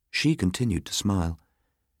 She continued to smile,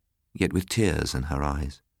 yet with tears in her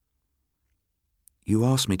eyes. "You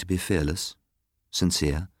asked me to be fearless,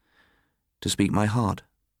 sincere, to speak my heart.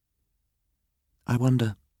 I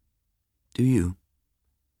wonder, do you?"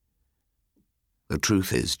 "The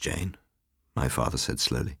truth is, Jane," my father said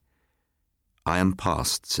slowly, "I am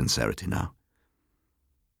past sincerity now.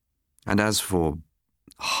 And as for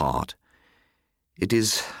heart, it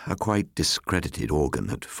is a quite discredited organ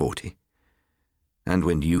at 40. and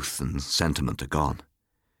when youth and sentiment are gone.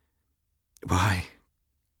 Why,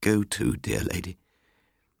 go to, dear lady.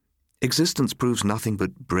 Existence proves nothing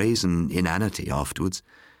but brazen inanity afterwards.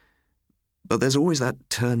 But there's always that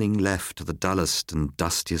turning left to the dullest and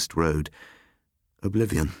dustiest road,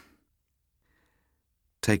 oblivion.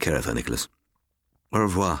 Take care of her, Nicholas. Au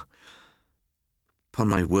revoir. Upon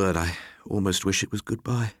my word, I almost wish it was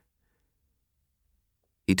goodbye.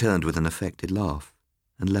 He turned with an affected laugh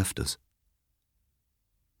and left us.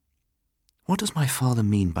 What does my father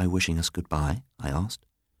mean by wishing us goodbye? I asked.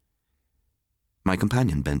 My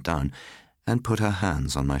companion bent down and put her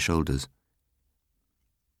hands on my shoulders.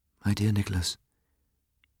 My dear Nicholas,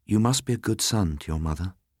 you must be a good son to your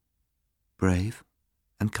mother. Brave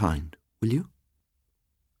and kind, will you?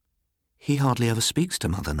 He hardly ever speaks to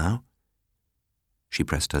mother now. She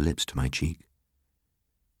pressed her lips to my cheek.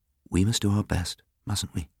 We must do our best,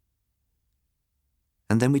 mustn't we?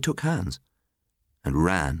 And then we took hands and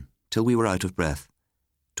ran till we were out of breath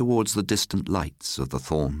towards the distant lights of the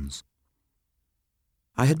Thorns.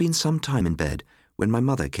 I had been some time in bed when my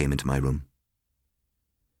mother came into my room.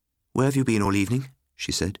 Where have you been all evening?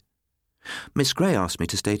 She said. Miss Grey asked me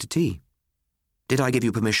to stay to tea. Did I give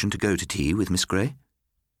you permission to go to tea with Miss Grey?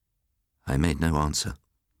 I made no answer.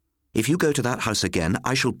 If you go to that house again,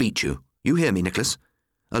 I shall beat you. You hear me, Nicholas?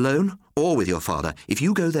 Alone or with your father, if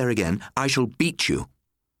you go there again, I shall beat you.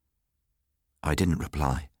 I didn't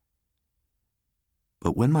reply.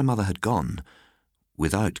 But when my mother had gone,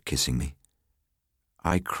 without kissing me,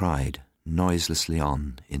 I cried noiselessly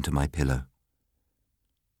on into my pillow.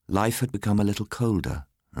 Life had become a little colder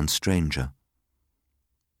and stranger.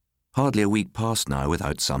 Hardly a week passed now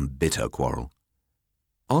without some bitter quarrel.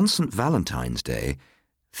 On St. Valentine's Day,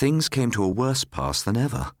 things came to a worse pass than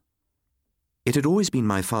ever. It had always been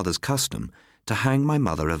my father's custom to hang my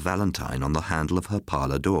mother a valentine on the handle of her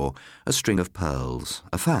parlour door, a string of pearls,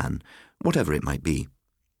 a fan, whatever it might be.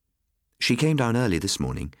 She came down early this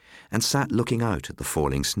morning and sat looking out at the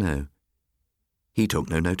falling snow. He took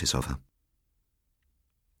no notice of her.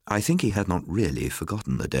 I think he had not really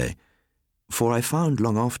forgotten the day, for I found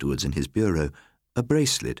long afterwards in his bureau a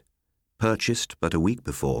bracelet, purchased but a week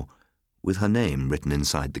before, with her name written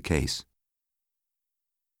inside the case.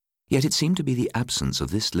 Yet it seemed to be the absence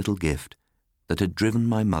of this little gift that had driven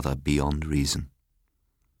my mother beyond reason.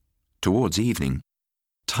 Towards evening,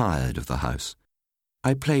 tired of the house,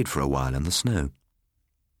 I played for a while in the snow.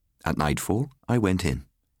 At nightfall, I went in,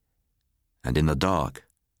 and in the dark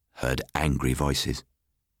heard angry voices.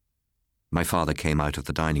 My father came out of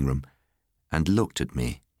the dining room and looked at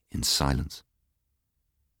me in silence.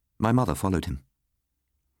 My mother followed him.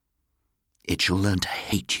 It shall learn to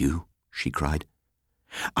hate you, she cried.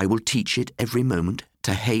 I will teach it every moment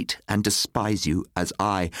to hate and despise you as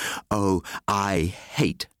I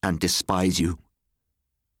hate and despise you.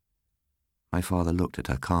 My father looked at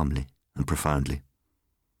her calmly and profoundly.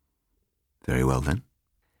 Very well, then.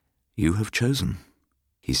 You have chosen,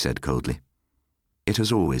 he said coldly. It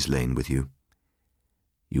has always lain with you.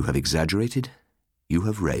 You have exaggerated, you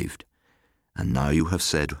have raved, and now you have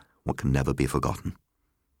said what can never be forgotten.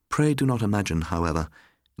 Pray do not imagine, however,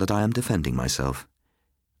 that I am defending myself.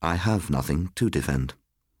 I have nothing to defend.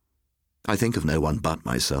 I think of no one but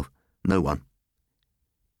myself, no one.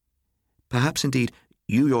 Perhaps, indeed,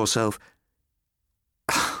 you yourself...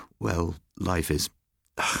 Well, life is...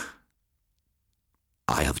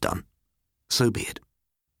 I have done. So be it.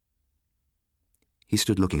 He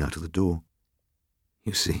stood looking out of the door.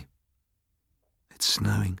 You see, it's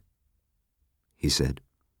snowing, he said,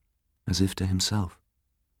 as if to himself.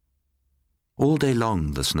 All day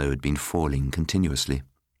long the snow had been falling continuously.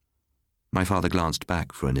 My father glanced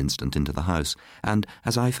back for an instant into the house and,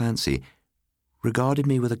 as I fancy, regarded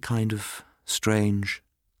me with a kind of strange,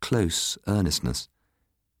 close earnestness.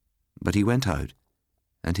 But he went out,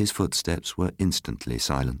 and his footsteps were instantly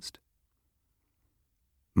silenced.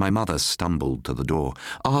 My mother stumbled to the door.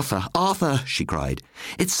 Arthur, Arthur, she cried.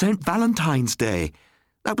 It's St. Valentine's Day.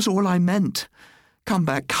 That was all I meant. Come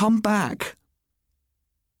back, come back.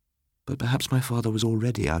 But perhaps my father was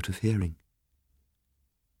already out of hearing.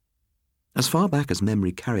 As far back as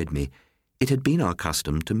memory carried me, it had been our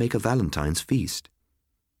custom to make a Valentine's feast.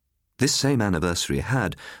 This same anniversary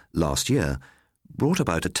had, last year, brought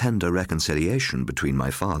about a tender reconciliation between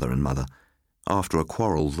my father and mother, after a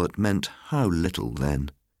quarrel that meant how little then.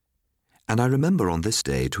 And I remember on this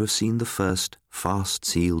day to have seen the first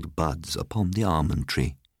fast-sealed buds upon the almond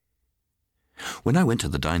tree. When I went to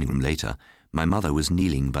the dining room later, my mother was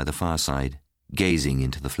kneeling by the fireside, gazing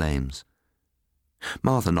into the flames.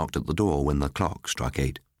 Martha knocked at the door when the clock struck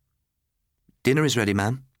 8. Dinner is ready,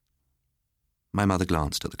 ma'am. My mother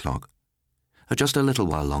glanced at the clock. Just a little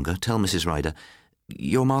while longer. Tell Mrs. Ryder.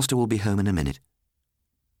 Your master will be home in a minute."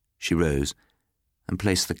 She rose and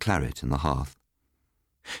placed the claret in the hearth.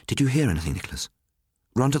 "Did you hear anything, Nicholas?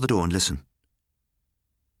 Run to the door and listen."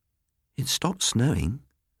 "It stopped snowing,"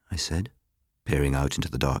 I said, peering out into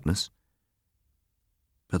the darkness.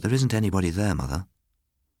 "But there isn't anybody there, Mother."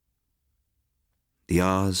 The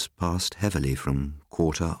hours passed heavily from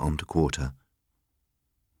quarter on to quarter.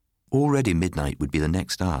 Already midnight would be the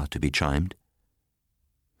next hour to be chimed.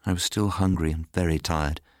 I was still hungry and very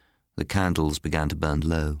tired. The candles began to burn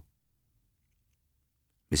low.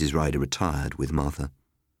 Mrs. Ryder retired with Martha.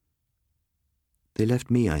 They left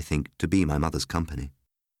me, I think, to be my mother's company.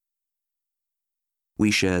 We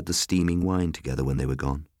shared the steaming wine together when they were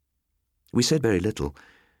gone. We said very little,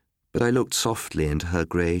 but I looked softly into her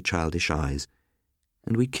grey, childish eyes,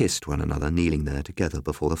 and we kissed one another kneeling there together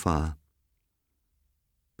before the fire.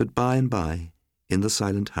 But by and by, in the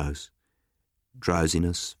silent house,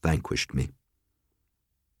 drowsiness vanquished me.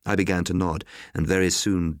 I began to nod, and very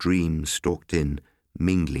soon dreams stalked in,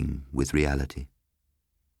 mingling with reality.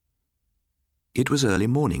 It was early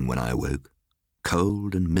morning when I awoke,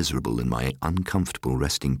 cold and miserable in my uncomfortable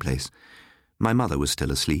resting place. My mother was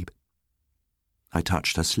still asleep. I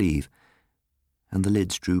touched her sleeve, and the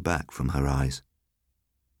lids drew back from her eyes.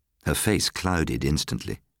 Her face clouded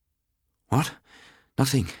instantly. "What?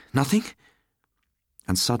 Nothing, nothing?"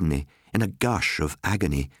 And suddenly, in a gush of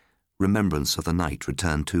agony, remembrance of the night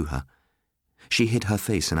returned to her. She hid her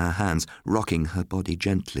face in her hands, rocking her body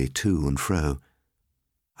gently to and fro.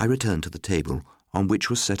 I returned to the table, on which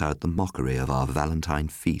was set out the mockery of our Valentine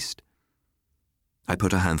feast. I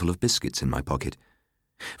put a handful of biscuits in my pocket,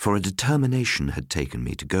 for a determination had taken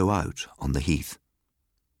me to go out on the heath.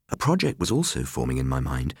 A project was also forming in my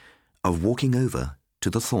mind of walking over to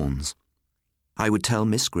the Thorns. I would tell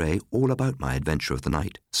Miss Grey all about my adventure of the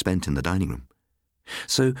night spent in the dining room.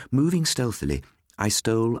 So, moving stealthily, I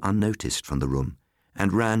stole unnoticed from the room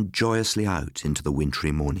and ran joyously out into the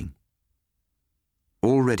wintry morning.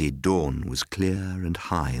 Already dawn was clear and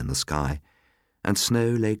high in the sky, and snow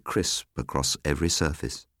lay crisp across every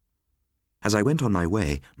surface. As I went on my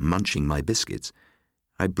way, munching my biscuits,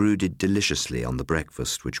 I brooded deliciously on the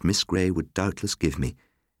breakfast which Miss Grey would doubtless give me,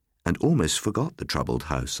 and almost forgot the troubled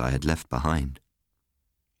house I had left behind.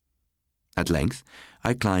 At length,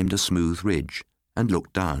 I climbed a smooth ridge and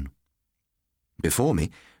looked down. Before me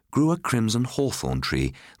grew a crimson hawthorn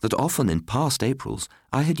tree that often in past Aprils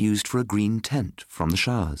I had used for a green tent from the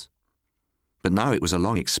showers. But now it was a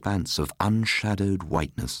long expanse of unshadowed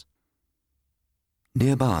whiteness.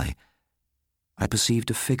 Nearby, I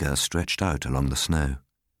perceived a figure stretched out along the snow,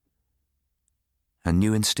 and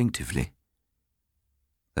knew instinctively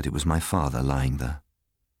that it was my father lying there.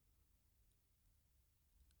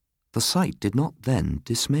 The sight did not then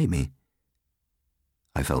dismay me.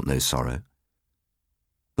 I felt no sorrow,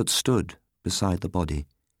 but stood beside the body,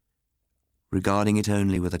 regarding it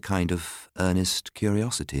only with a kind of earnest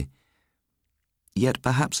curiosity, yet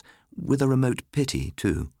perhaps with a remote pity,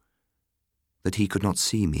 too, that he could not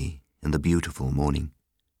see me in the beautiful morning.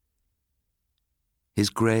 His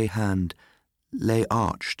grey hand lay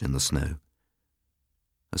arched in the snow.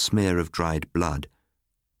 A smear of dried blood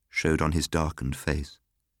showed on his darkened face.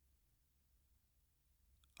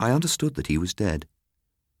 I understood that he was dead,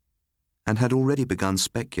 and had already begun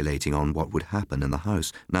speculating on what would happen in the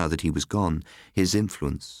house now that he was gone, his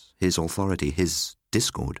influence, his authority, his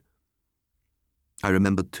discord. I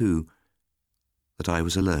remembered, too, that I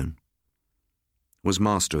was alone, was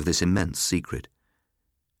master of this immense secret,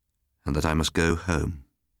 and that I must go home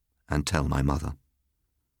and tell my mother.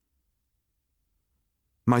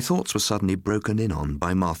 My thoughts were suddenly broken in on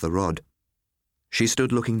by Martha Rodd. She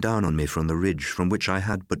stood looking down on me from the ridge from which I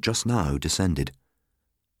had but just now descended.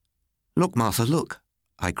 "Look, Martha, look,"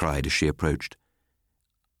 I cried as she approached.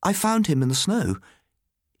 "I found him in the snow.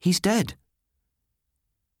 He's dead."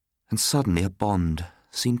 And suddenly a bond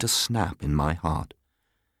seemed to snap in my heart.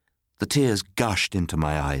 The tears gushed into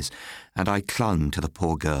my eyes, and I clung to the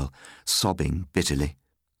poor girl, sobbing bitterly.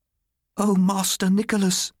 "Oh, Master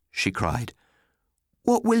Nicholas," she cried,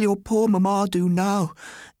 "what will your poor mamma do now,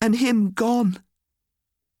 and him gone?"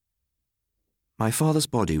 My father's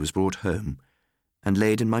body was brought home and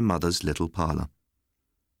laid in my mother's little parlour.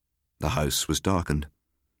 The house was darkened.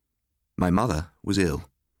 My mother was ill,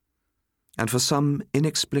 and for some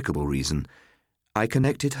inexplicable reason I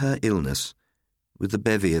connected her illness with the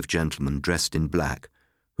bevy of gentlemen dressed in black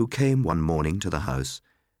who came one morning to the house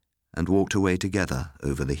and walked away together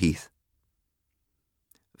over the heath.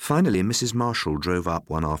 Finally, Mrs. Marshall drove up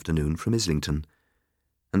one afternoon from Islington,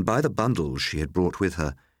 and by the bundles she had brought with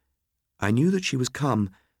her, I knew that she was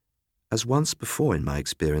come as once before in my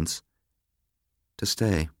experience, to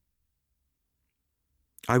stay.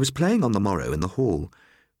 I was playing on the morrow in the hall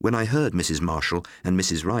when I heard Mrs. Marshall and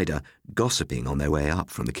Mrs. Ryder gossiping on their way up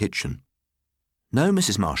from the kitchen. "No,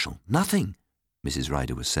 Mrs. Marshall, nothing," Mrs.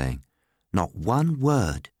 Ryder was saying. "Not one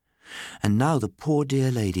word. And now the poor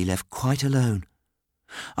dear lady left quite alone.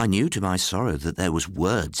 I knew to my sorrow that there was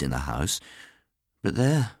words in the house, but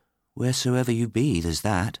there, wheresoever you be, there's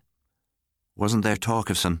that. Wasn't there talk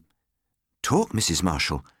of some—" "Talk, Mrs.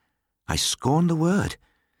 Marshall? I scorn the word.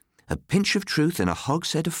 A pinch of truth in a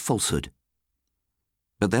hogshead of falsehood."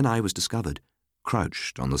 But then I was discovered,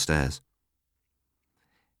 crouched on the stairs.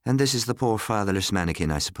 "And this is the poor fatherless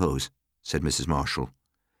mannikin, I suppose," said Mrs. Marshall.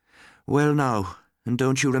 "Well now, and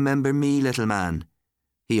don't you remember me, little man?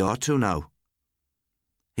 He ought to now."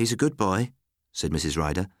 "He's a good boy," said Mrs.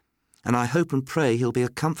 Ryder, "and I hope and pray he'll be a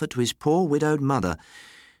comfort to his poor widowed mother,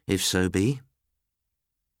 if so be."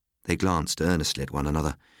 They glanced earnestly at one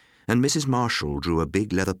another, and Mrs. Marshall drew a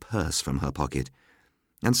big leather purse from her pocket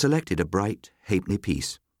and selected a bright halfpenny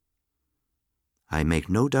piece. "I make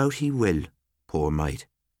no doubt he will, poor mite,"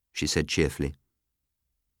 she said cheerfully.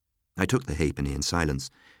 I took the halfpenny in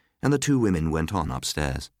silence, and the two women went on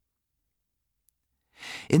upstairs.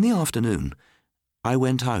 In the afternoon, I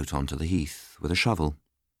went out onto the heath with a shovel,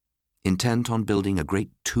 intent on building a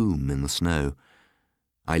great tomb in the snow.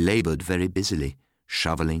 I laboured very busily,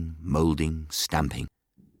 shovelling, moulding, stamping.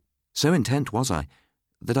 So intent was I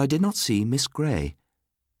that I did not see Miss Grey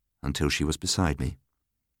until she was beside me.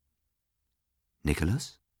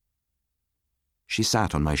 "Nicholas?" She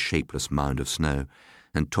sat on my shapeless mound of snow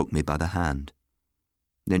and took me by the hand.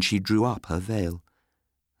 Then she drew up her veil,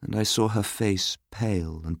 and I saw her face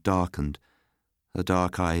pale and darkened, her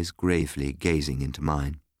dark eyes gravely gazing into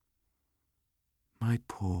mine. My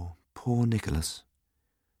poor, poor Nicholas.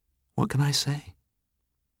 What can I say?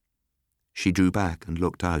 She drew back and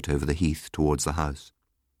looked out over the heath towards the house.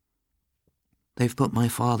 "They've put my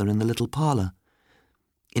father in the little parlour.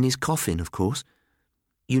 In his coffin, of course.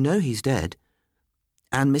 You know he's dead.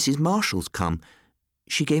 And Mrs. Marshall's come.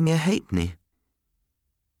 She gave me a halfpenny."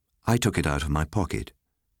 I took it out of my pocket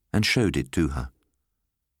and showed it to her.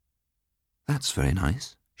 "That's very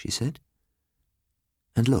nice," she said.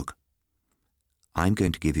 "And look, I'm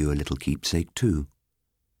going to give you a little keepsake too,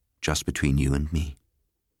 just between you and me."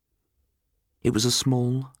 It was a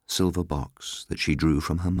small silver box that she drew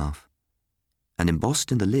from her muff, and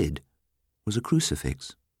embossed in the lid was a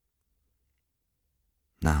crucifix.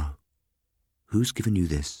 "Now, who's given you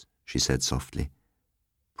this?" she said softly,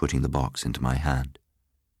 putting the box into my hand.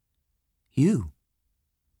 "You."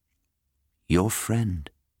 "Your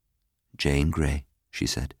friend, Jane Grey," she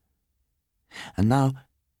said. "And now,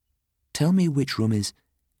 tell me which room is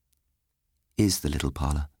the little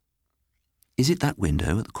parlour. Is it that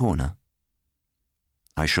window at the corner?"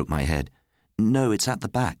 I shook my head. "No, it's at the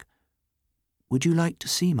back. Would you like to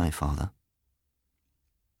see my father?"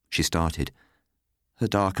 She started, her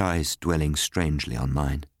dark eyes dwelling strangely on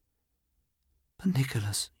mine. "But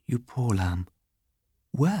Nicholas, you poor lamb,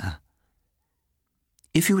 where?"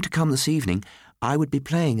 "If you were to come this evening, I would be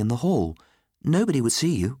playing in the hall. Nobody would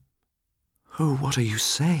see you." "Oh, what are you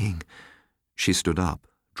saying?" She stood up,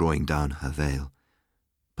 drawing down her veil.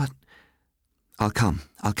 "But I'll come.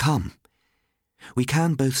 We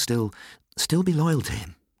can both still be loyal to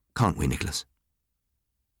him, can't we, Nicholas?"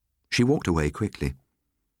 She walked away quickly.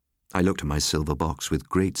 I looked at my silver box with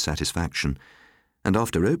great satisfaction, and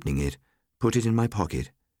after opening it, put it in my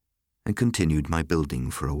pocket and continued my building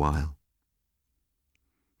for a while.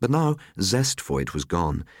 But now zest for it was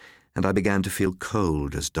gone, and I began to feel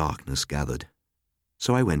cold as darkness gathered.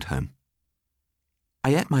 So I went home.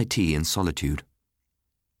 I ate my tea in solitude.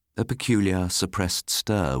 A peculiar, suppressed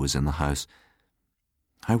stir was in the house.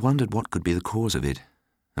 I wondered what could be the cause of it,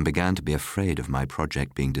 and began to be afraid of my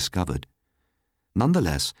project being discovered.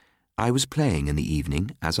 Nonetheless, I was playing in the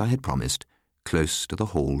evening, as I had promised, close to the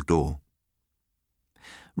hall door.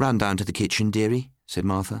 "Run down to the kitchen, dearie," said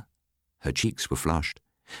Martha. Her cheeks were flushed.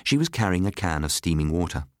 She was carrying a can of steaming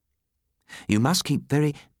water. "You must keep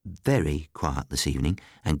very, very quiet this evening,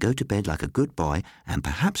 and go to bed like a good boy, and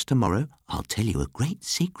perhaps tomorrow I'll tell you a great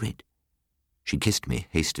secret." She kissed me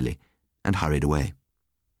hastily and hurried away.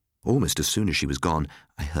 Almost as soon as she was gone,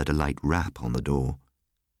 I heard a light rap on the door.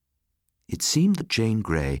 It seemed that Jane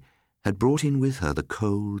Grey had brought in with her the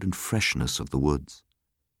cold and freshness of the woods.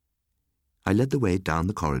 I led the way down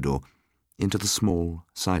the corridor into the small,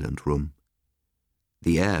 silent room.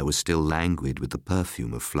 The air was still languid with the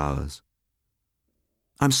perfume of flowers.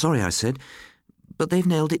 "I'm sorry," I said, "but they've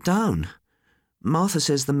nailed it down. Martha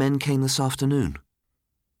says the men came this afternoon."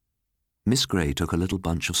 Miss Grey took a little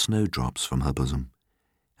bunch of snowdrops from her bosom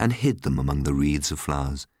and hid them among the wreaths of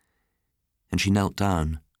flowers, and she knelt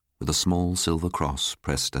down with a small silver cross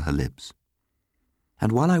pressed to her lips.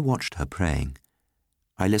 And while I watched her praying,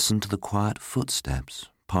 I listened to the quiet footsteps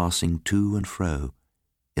passing to and fro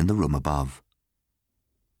in the room above.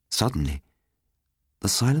 Suddenly, the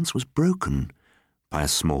silence was broken by a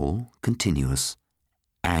small, continuous,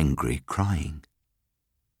 angry crying.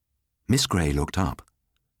 Miss Grey looked up.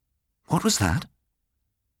 What was that?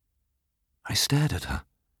 I stared at her.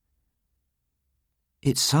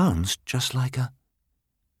 It sounds just like a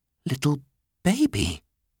little baby,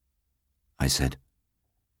 I said.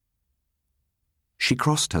 She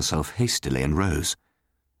crossed herself hastily and rose.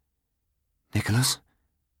 Nicholas,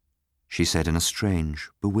 she said in a strange,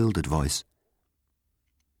 bewildered voice.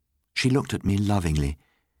 She looked at me lovingly,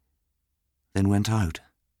 then went out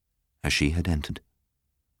as she had entered.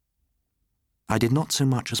 I did not so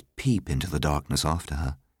much as peep into the darkness after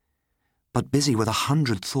her, but busy with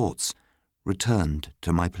 100 thoughts, returned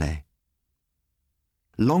to my play.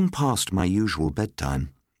 Long past my usual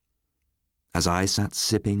bedtime, as I sat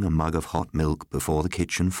sipping a mug of hot milk before the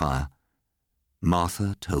kitchen fire,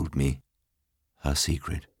 Martha told me her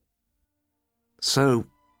secret. So,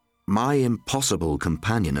 my impossible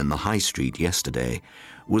companion in the high street yesterday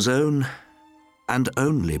was own and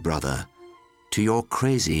only brother to your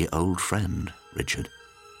crazy old friend, Richard,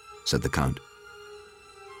 said the Count.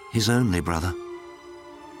 His only brother,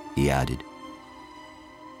 he added,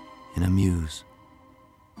 in a muse.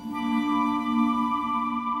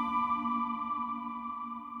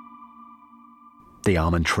 The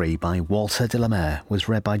Almond Tree by Walter de la Mare was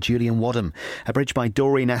read by Julian Wadham, abridged by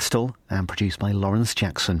Doreen Estel and produced by Lawrence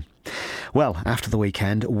Jackson. Well, after the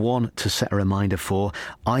weekend, one to set a reminder for,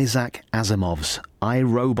 Isaac Asimov's I,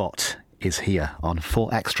 Robot is here on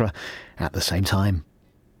 4 Extra at the same time.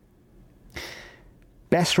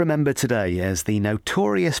 Best remembered today as the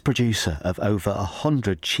notorious producer of over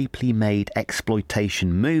 100 cheaply made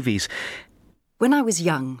exploitation movies. When I was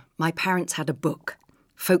young, my parents had a book,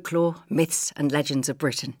 Folklore, Myths and Legends of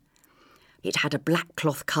Britain. It had a black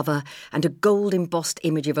cloth cover and a gold-embossed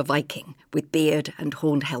image of a Viking with beard and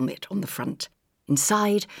horned helmet on the front.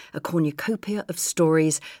 Inside, a cornucopia of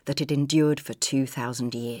stories that had endured for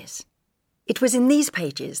 2,000 years. It was in these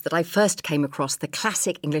pages that I first came across the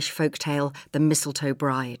classic English folk tale, The Mistletoe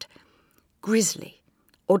Bride. Grisly,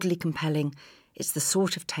 oddly compelling, it's the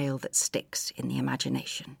sort of tale that sticks in the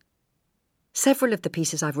imagination. Several of the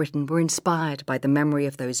pieces I've written were inspired by the memory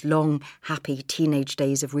of those long, happy teenage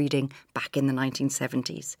days of reading back in the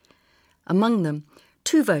 1970s. Among them,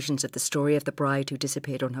 2 versions of the story of the bride who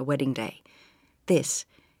disappeared on her wedding day. This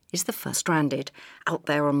is the first stranded, out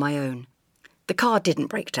there on my own. The car didn't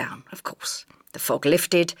break down, of course. The fog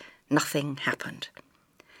lifted, nothing happened.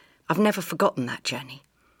 I've never forgotten that journey,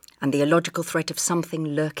 and the illogical threat of something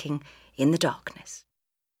lurking in the darkness.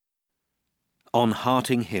 On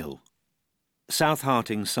Harting Hill. South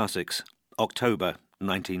Harting, Sussex, October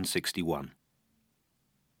 1961.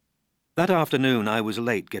 That afternoon I was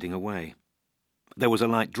late getting away. There was a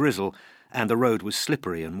light drizzle and the road was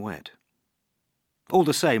slippery and wet. All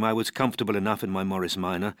the same, I was comfortable enough in my Morris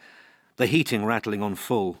Minor, the heating rattling on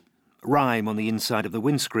full, rime on the inside of the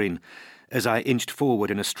windscreen as I inched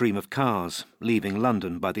forward in a stream of cars, leaving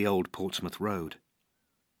London by the old Portsmouth Road.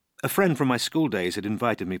 A friend from my school days had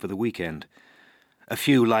invited me for the weekend. A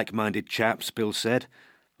few like-minded chaps, Bill said,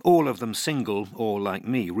 all of them single or, like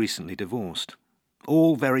me, recently divorced.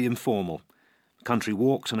 All very informal. Country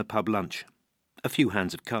walks and a pub lunch. A few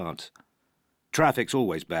hands of cards. Traffic's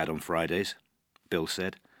always bad on Fridays, Bill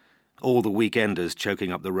said. All the weekenders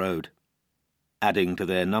choking up the road. Adding to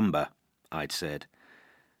their number, I'd said.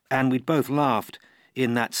 And we'd both laughed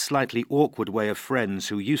in that slightly awkward way of friends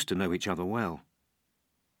who used to know each other well.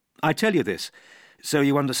 I tell you this, so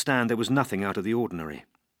you understand there was nothing out of the ordinary.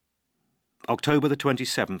 October the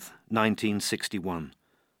 27th, 1961.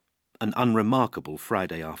 An unremarkable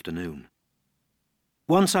Friday afternoon.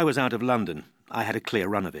 Once I was out of London, I had a clear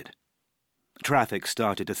run of it. Traffic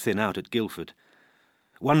started to thin out at Guildford.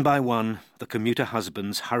 One by one, the commuter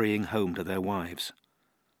husbands hurrying home to their wives.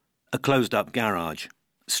 A closed-up garage,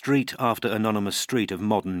 street after anonymous street of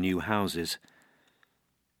modern new houses.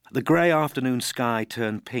 The grey afternoon sky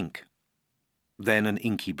turned pink, then an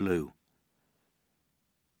inky blue.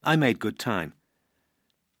 I made good time.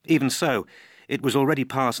 Even so, it was already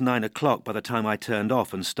past 9 o'clock by the time I turned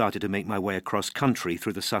off and started to make my way across country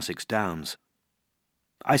through the Sussex Downs.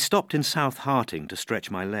 I stopped in South Harting to stretch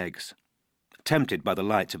my legs, tempted by the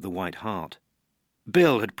lights of the White Hart.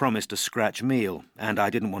 Bill had promised a scratch meal, and I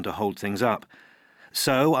didn't want to hold things up,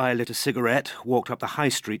 So I lit a cigarette, walked up the high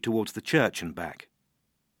street towards the church and back.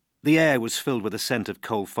 The air was filled with the scent of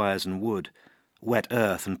coal fires and wood, wet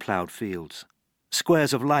earth and ploughed fields,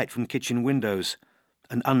 squares of light from kitchen windows,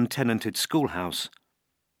 an untenanted schoolhouse,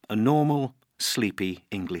 a normal, sleepy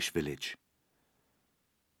English village.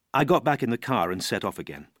 I got back in the car and set off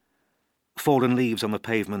again. Fallen leaves on the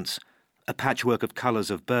pavements, a patchwork of colours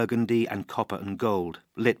of burgundy and copper and gold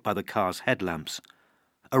lit by the car's headlamps,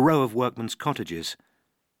 a row of workmen's cottages,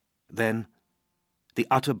 then the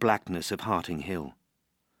utter blackness of Harting Hill.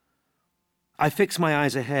 I fixed my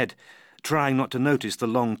eyes ahead, trying not to notice the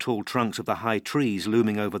long, tall trunks of the high trees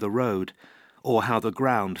looming over the road, or how the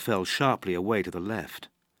ground fell sharply away to the left.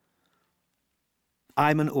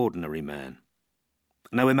 I'm an ordinary man.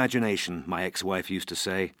 No imagination, my ex-wife used to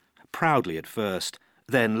say, proudly at first,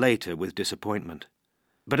 then later with disappointment.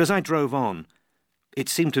 But as I drove on, it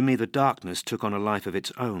seemed to me the darkness took on a life of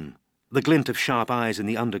its own, the glint of sharp eyes in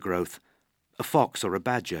the undergrowth, a fox or a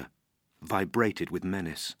badger, vibrated with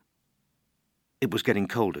menace. It was getting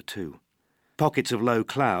colder too. Pockets of low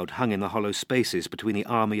cloud hung in the hollow spaces between the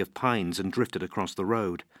army of pines and drifted across the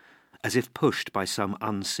road, as if pushed by some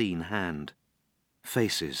unseen hand.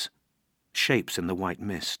 Faces, shapes in the white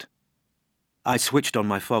mist. I switched on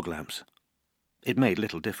my fog lamps. It made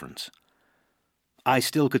little difference. I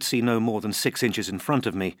still could see no more than 6 inches in front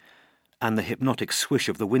of me, and the hypnotic swish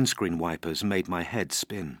of the windscreen wipers made my head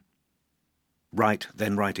spin. Right,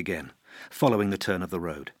 then right again, following the turn of the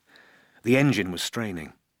road. The engine was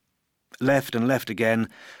straining. Left and left again,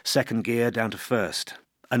 second gear down to first,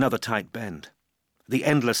 another tight bend. The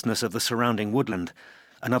endlessness of the surrounding woodland,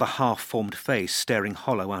 another half-formed face staring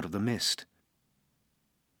hollow out of the mist.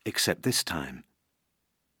 Except this time,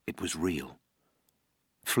 it was real.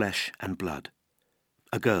 Flesh and blood.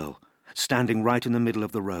 A girl, standing right in the middle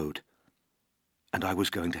of the road. And I was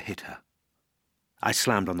going to hit her. I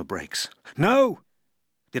slammed on the brakes. No!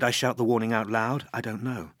 Did I shout the warning out loud? I don't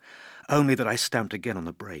know. Only that I stamped again on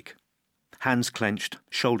the brake. Hands clenched,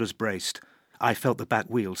 shoulders braced. I felt the back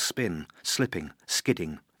wheels spin, slipping,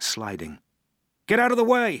 skidding, sliding. Get out of the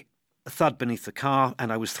way! A thud beneath the car,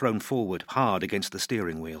 and I was thrown forward, hard against the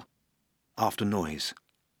steering wheel. After noise.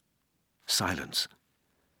 Silence.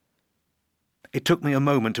 It took me a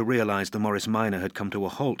moment to realise the Morris Minor had come to a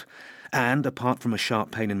halt, and, apart from a sharp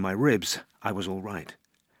pain in my ribs, I was all right.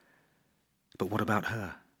 But what about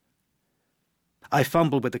her? I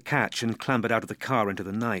fumbled with the catch and clambered out of the car into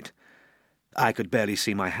the night. I could barely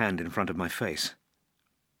see my hand in front of my face.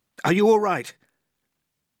 Are you all right?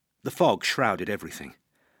 The fog shrouded everything.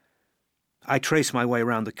 I traced my way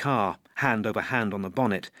around the car, hand over hand on the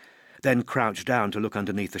bonnet, then crouched down to look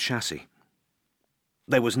underneath the chassis.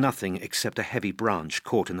 There was nothing except a heavy branch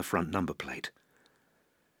caught in the front number plate.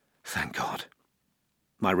 Thank God.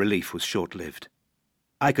 My relief was short-lived.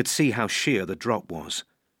 I could see how sheer the drop was.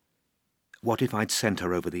 What if I'd sent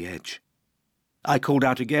her over the edge? I called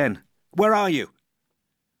out again, "Where are you?"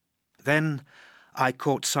 Then I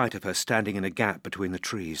caught sight of her standing in a gap between the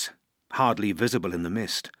trees, hardly visible in the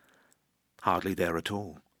mist, hardly there at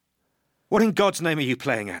all. "What in God's name are you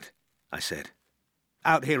playing at?" I said.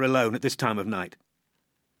 "Out here alone at this time of night."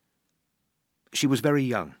 She was very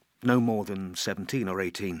young, no more than 17 or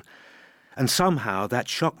 18, and somehow that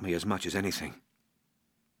shocked me as much as anything.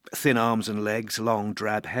 Thin arms and legs, long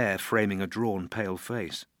drab hair framing a drawn pale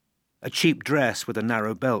face. A cheap dress with a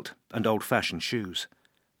narrow belt and old-fashioned shoes.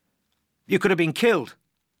 "You could have been killed."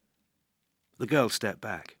 The girl stepped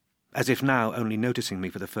back, as if now only noticing me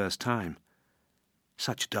for the first time.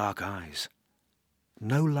 Such dark eyes.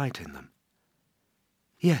 No light in them.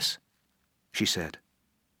 "Yes," she said.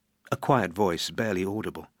 A quiet voice, barely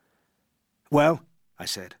audible. "Well," I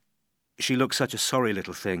said. She looked such a sorry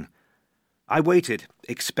little thing. I waited,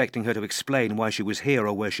 expecting her to explain why she was here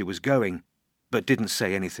or where she was going, but didn't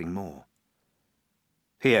say anything more.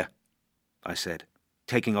 "Here," I said,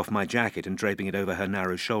 taking off my jacket and draping it over her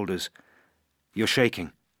narrow shoulders. "You're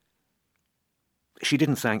shaking." She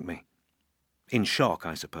didn't thank me. In shock,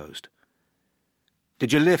 I supposed.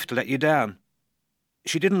 "Did your lift let you down?"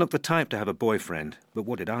 She didn't look the type to have a boyfriend, but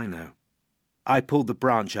what did I know? I pulled the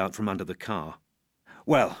branch out from under the car.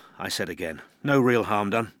 "Well," I said again, "no real harm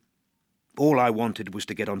done. All I wanted was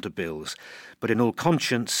to get on to Bill's, but in all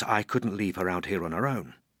conscience I couldn't leave her out here on her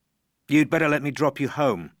own." "You'd better let me drop you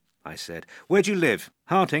home," I said. "Where do you live?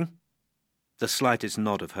 Harting?" The slightest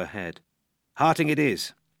nod of her head. "Harting it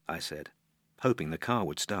is," I said, hoping the car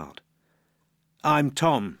would start. "I'm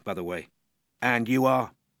Tom, by the way. And you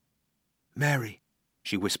are?" "Mary,"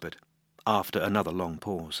 she whispered, after another long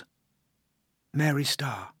pause. "Mary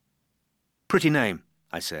Starr." "Pretty name,"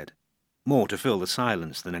 I said, more to fill the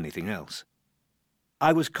silence than anything else.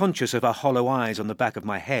 I was conscious of her hollow eyes on the back of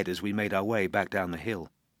my head as we made our way back down the hill.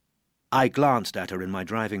 I glanced at her in my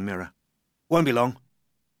driving mirror. "Won't be long."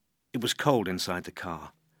 It was cold inside the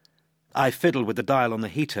car. I fiddled with the dial on the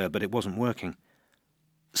heater, but it wasn't working.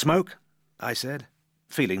 "Smoke?" I said,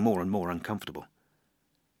 feeling more and more uncomfortable.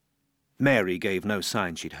 Mary gave no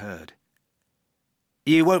sign she'd heard.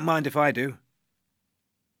 "You won't mind if I do?"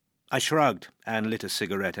 I shrugged and lit a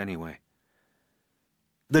cigarette anyway.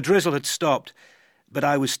 The drizzle had stopped, but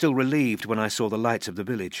I was still relieved when I saw the lights of the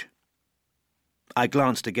village. I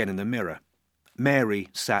glanced again in the mirror. Mary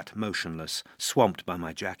sat motionless, swamped by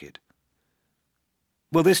my jacket.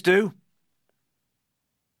 "Will this do?"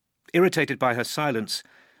 Irritated by her silence,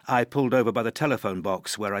 I pulled over by the telephone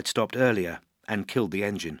box where I'd stopped earlier and killed the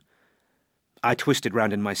engine. I twisted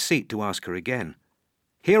round in my seat to ask her again.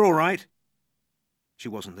 "Here all right?" She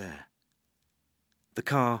wasn't there. The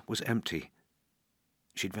car was empty.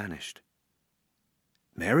 She'd vanished.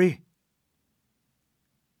 "Mary?"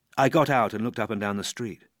 I got out and looked up and down the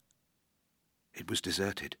street. It was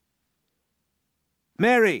deserted.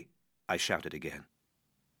 "Mary!" I shouted again.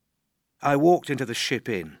 I walked into the Ship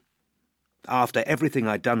Inn. After everything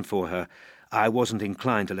I'd done for her, I wasn't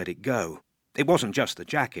inclined to let it go. It wasn't just the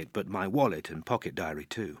jacket, but my wallet and pocket diary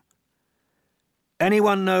too.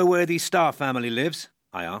 "Anyone know where the Starr family lives?"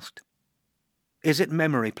 I asked. Is it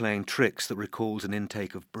memory playing tricks that recalls an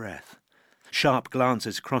intake of breath? Sharp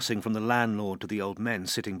glances crossing from the landlord to the old men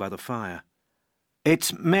sitting by the fire.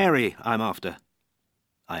 "It's Mary I'm after,"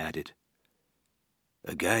 I added.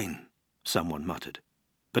 "Again," someone muttered,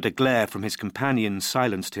 but a glare from his companion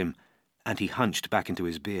silenced him, and he hunched back into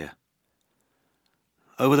his beer.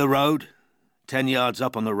 "Over the road, 10 yards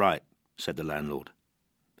up on the right," said the landlord.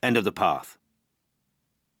 "End of the path."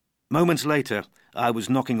 Moments later, I was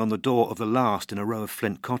knocking on the door of the last in a row of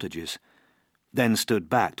flint cottages, then stood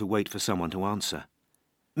back to wait for someone to answer.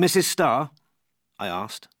 "Mrs. Starr?" I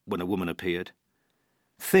asked, when a woman appeared.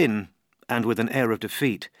 Thin, and with an air of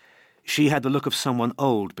defeat, she had the look of someone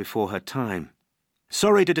old before her time.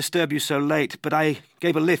 "Sorry to disturb you so late, but I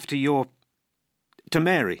gave a lift to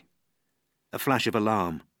Mary." A flash of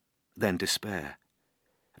alarm, then despair.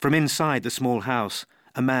 From inside the small house,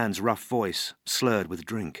 a man's rough voice, slurred with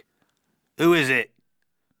drink. "Who is it?"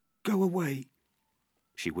 "Go away,"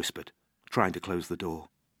 she whispered, trying to close the door.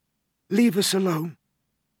 "Leave us alone."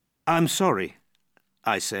 "I'm sorry,"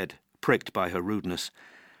 I said, pricked by her rudeness.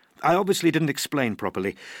 I obviously didn't explain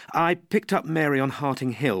properly. I picked up Mary on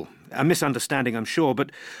Harting Hill. A misunderstanding, I'm sure,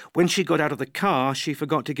 but when she got out of the car, she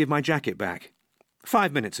forgot to give my jacket back.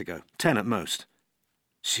 5 minutes ago, 10 at most.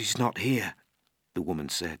 "She's not here," the woman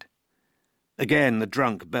said. Again, the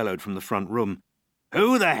drunk bellowed from the front room.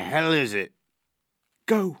 "Who the hell is it?"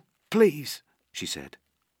 "Go, please," she said,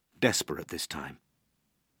 desperate this time.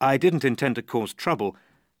 I didn't intend to cause trouble,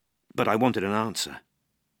 but I wanted an answer.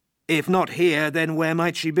 If not here, then where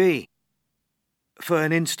might she be? For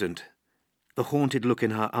an instant, the haunted look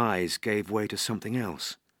in her eyes gave way to something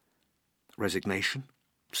else. Resignation?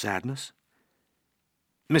 Sadness?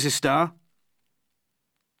 "Mrs. Starr?"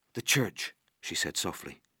 "The church," she said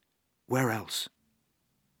softly. "Where else?"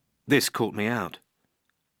 This caught me out.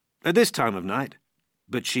 At this time of night,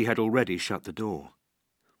 but she had already shut the door.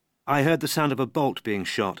 I heard the sound of a bolt being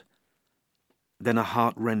shot, then a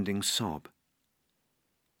heart-rending sob.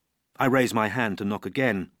 I raised my hand to knock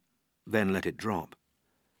again, then let it drop.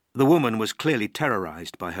 The woman was clearly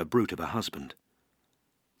terrorized by her brute of a husband.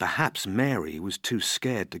 Perhaps Mary was too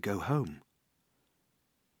scared to go home.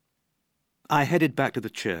 I headed back to the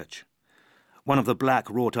church. One of the black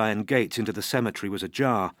wrought-iron gates into the cemetery was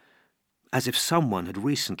ajar, as if someone had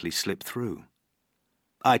recently slipped through.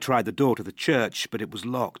 I tried the door to the church, but it was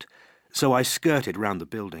locked, so I skirted round the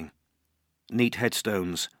building. Neat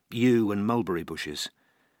headstones, yew and mulberry bushes.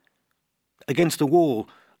 Against the wall,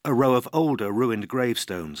 a row of older, ruined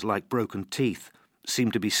gravestones, like broken teeth,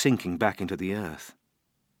 seemed to be sinking back into the earth.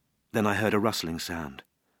 Then I heard a rustling sound.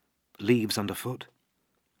 Leaves underfoot?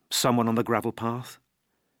 Someone on the gravel path?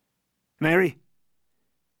 "Mary?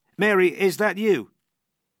 Mary, is that you?"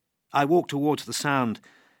 I walked towards the sound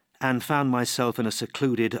and found myself in a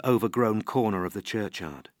secluded, overgrown corner of the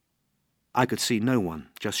churchyard. I could see no one,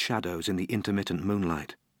 just shadows in the intermittent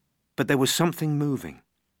moonlight. But there was something moving,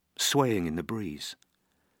 swaying in the breeze.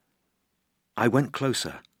 I went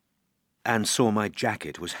closer and saw my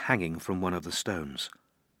jacket was hanging from one of the stones.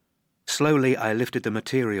 Slowly I lifted the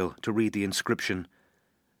material to read the inscription,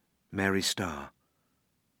 "Mary Starr,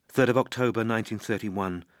 3rd of October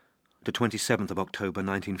 1931 to 27th of October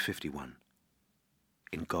 1951.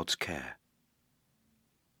 In God's care."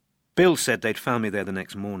 Bill said they'd found me there the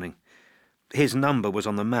next morning. His number was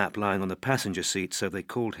on the map lying on the passenger seat, so they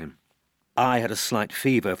called him. I had a slight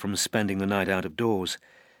fever from spending the night out of doors,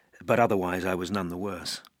 but otherwise I was none the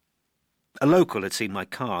worse. A local had seen my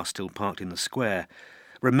car still parked in the square,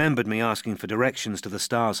 remembered me asking for directions to the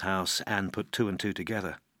Stars house, and put two and two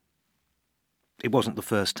together. It wasn't the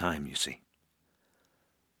first time, you see.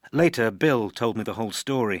 Later, Bill told me the whole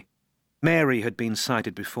story. Mary had been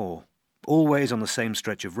sighted before, always on the same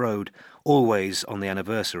stretch of road, always on the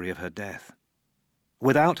anniversary of her death.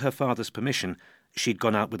 Without her father's permission, she'd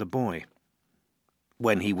gone out with a boy.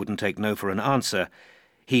 When he wouldn't take no for an answer,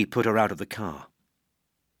 he put her out of the car.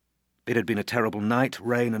 It had been a terrible night,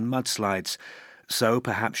 rain and mudslides, so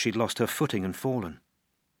perhaps she'd lost her footing and fallen.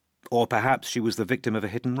 Or perhaps she was the victim of a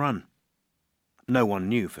hit and run. No one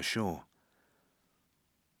knew for sure.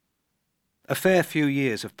 A fair few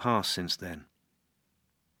years have passed since then.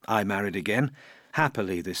 I married again,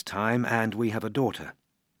 happily this time, and we have a daughter.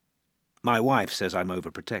 My wife says I'm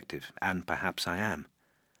overprotective, and perhaps I am.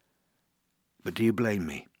 But do you blame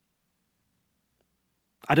me?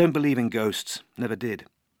 I don't believe in ghosts, never did.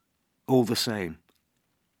 All the same,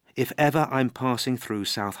 if ever I'm passing through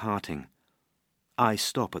South Harting, I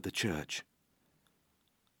stop at the church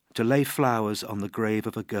to lay flowers on the grave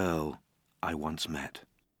of a girl I once met.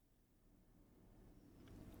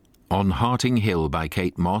 On Harting Hill by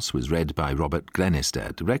Kate Moss was read by Robert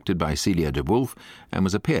Glenister, directed by Celia de Wolfe, and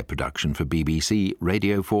was a peer production for BBC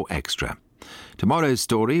Radio 4 Extra. Tomorrow's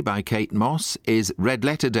story by Kate Moss is Red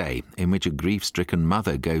Letter Day, in which a grief-stricken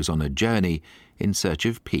mother goes on a journey in search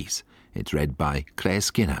of peace. It's read by Claire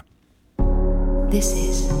Skinner. This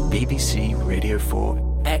is BBC Radio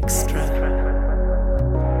 4 Extra.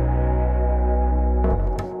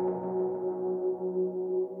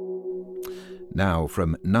 Now,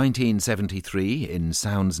 from 1973, in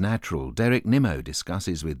Sounds Natural, Derek Nimmo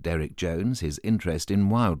discusses with Derek Jones his interest in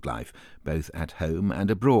wildlife, both at home and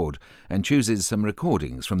abroad, and chooses some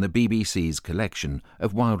recordings from the BBC's collection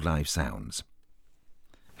of wildlife sounds.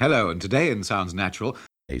 Hello, and today in Sounds Natural,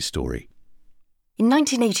 a story. In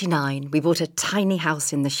 1989, we bought a tiny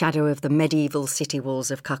house in the shadow of the medieval city walls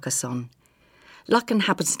of Carcassonne. Luck and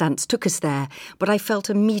happenstance took us there, but I felt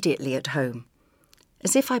immediately at home,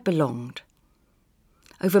 as if I belonged.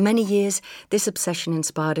 Over many years, this obsession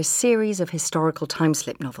inspired a series of historical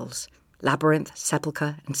time-slip novels, Labyrinth,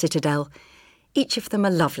 Sepulchre and Citadel, each of them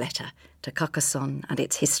a love letter to Carcassonne and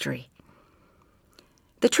its history.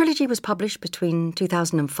 The trilogy was published between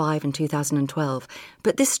 2005 and 2012,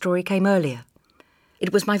 but this story came earlier.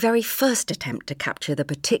 It was my very first attempt to capture the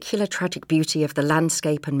particular tragic beauty of the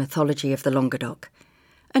landscape and mythology of the Languedoc,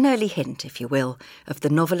 an early hint, if you will, of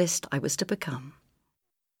the novelist I was to become.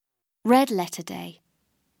 Red Letter Day.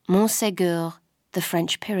 Montségur, the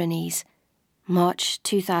French Pyrenees, March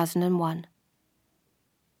 2001.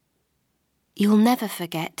 You'll never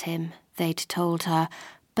forget him, they'd told her,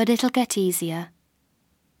 but it'll get easier.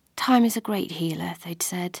 Time is a great healer, they'd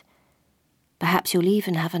said. Perhaps you'll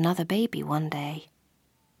even have another baby one day.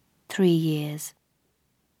 3 years.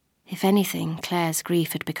 If anything, Claire's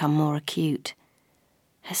grief had become more acute,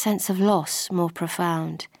 her sense of loss more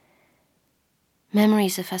profound.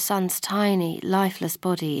 Memories of her son's tiny, lifeless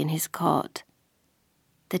body in his cot.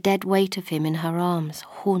 The dead weight of him in her arms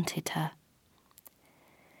haunted her.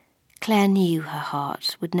 Claire knew her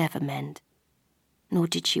heart would never mend, nor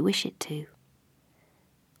did she wish it to.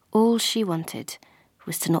 All she wanted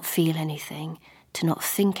was to not feel anything, to not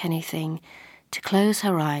think anything, to close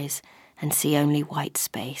her eyes and see only white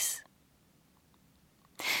space.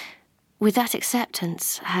 With that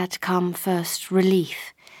acceptance had come first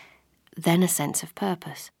relief, then a sense of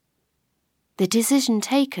purpose. The decision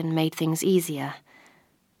taken made things easier.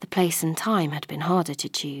 The place and time had been harder to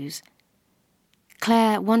choose.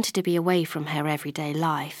 Claire wanted to be away from her everyday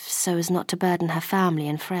life so as not to burden her family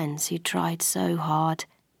and friends who tried so hard.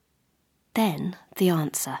 Then the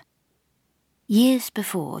answer. Years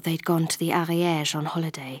before they'd gone to the Ariège on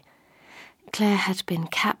holiday, Claire had been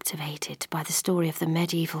captivated by the story of the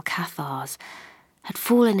medieval Cathars, had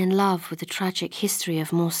fallen in love with the tragic history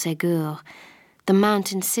of Montségur, the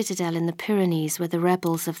mountain citadel in the Pyrenees where the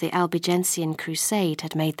rebels of the Albigensian Crusade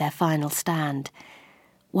had made their final stand.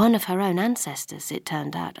 One of her own ancestors, it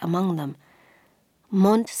turned out, among them.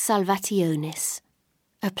 Mont Salvationis,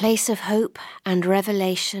 a place of hope and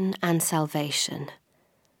revelation and salvation.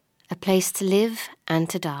 A place to live and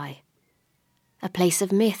to die. A place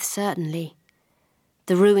of myth, certainly.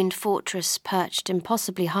 The ruined fortress perched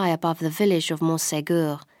impossibly high above the village of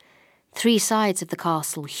Montségur, 3 sides of the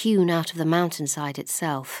castle hewn out of the mountainside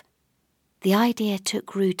itself. The idea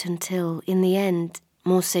took root until, in the end,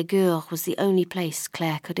 Montségur was the only place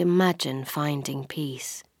Claire could imagine finding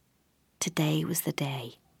peace. Today was the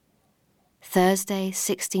day. Thursday,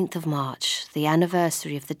 16th of March, the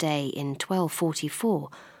anniversary of the day in 1244,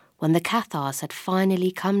 when the Cathars had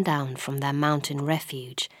finally come down from their mountain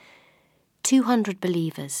refuge. 200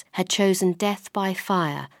 believers had chosen death by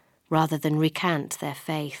fire rather than recant their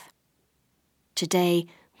faith. Today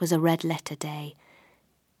was a red-letter day,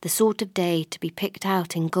 the sort of day to be picked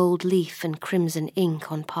out in gold leaf and crimson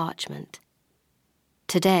ink on parchment.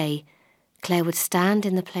 Today, Claire would stand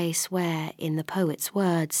in the place where, in the poet's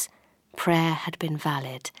words, prayer had been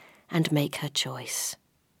valid, and make her choice.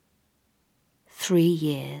 3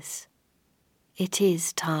 years. It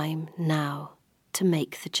is time now to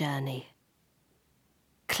make the journey.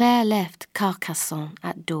 Claire left Carcassonne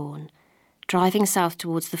at dawn, driving south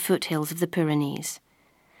towards the foothills of the Pyrenees.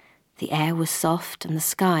 The air was soft and the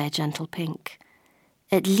sky a gentle pink.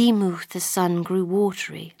 At Limoux the sun grew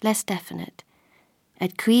watery, less definite.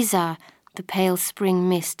 At CREWE the pale spring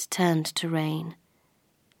mist turned to rain.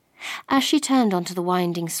 As she turned onto the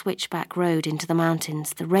winding switchback road into the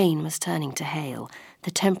mountains, the rain was turning to hail.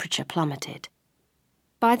 The temperature plummeted.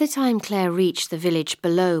 By the time Claire reached the village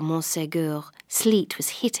below Montségur, sleet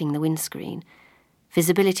was hitting the windscreen.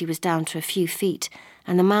 Visibility was down to a few feet,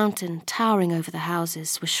 and the mountain, towering over the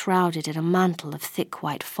houses, was shrouded in a mantle of thick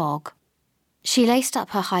white fog. She laced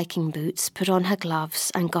up her hiking boots, put on her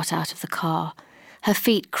gloves, and got out of the car. Her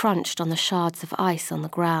feet crunched on the shards of ice on the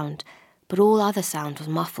ground, but all other sound was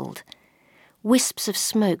muffled. Wisps of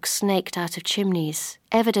smoke snaked out of chimneys,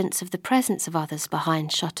 evidence of the presence of others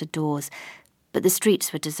behind shuttered doors, but the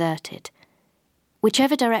streets were deserted.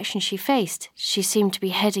 Whichever direction she faced, she seemed to be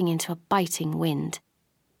heading into a biting wind.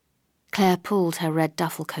 Claire pulled her red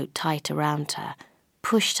duffel coat tight around her,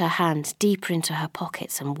 pushed her hands deeper into her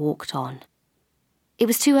pockets and walked on. It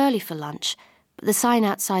was too early for lunch, but the sign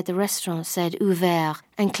outside the restaurant said ouvert,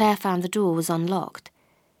 and Claire found the door was unlocked.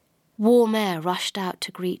 Warm air rushed out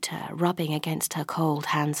to greet her, rubbing against her cold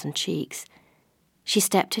hands and cheeks. She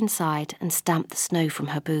stepped inside and stamped the snow from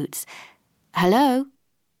her boots. "Hello?"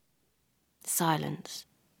 Silence.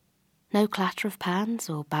 No clatter of pans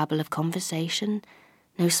or babble of conversation,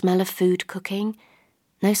 no smell of food cooking,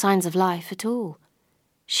 no signs of life at all.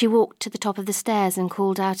 She walked to the top of the stairs and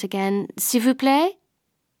called out again, "S'il vous plaît?"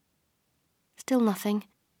 Still nothing.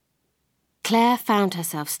 Claire found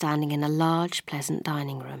herself standing in a large, pleasant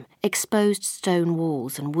dining room, exposed stone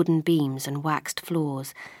walls and wooden beams and waxed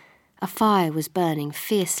floors. A fire was burning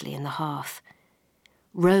fiercely in the hearth.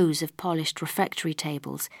 Rows of polished refectory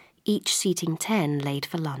tables, each seating 10, laid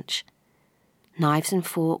for lunch. Knives and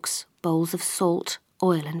forks, bowls of salt,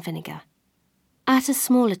 oil and vinegar. At a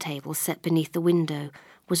smaller table set beneath the window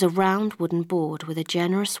was a round wooden board with a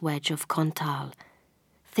generous wedge of Cantal,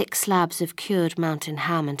 thick slabs of cured mountain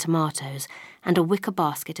ham and tomatoes, and a wicker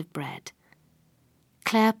basket of bread.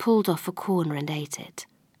 Claire pulled off a corner and ate it.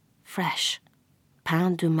 Fresh.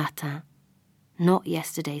 Pain du matin. Not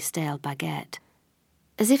yesterday's stale baguette.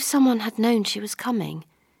 As if someone had known she was coming.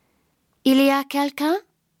 "Il y a quelqu'un?"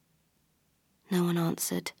 No one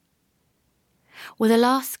answered. With a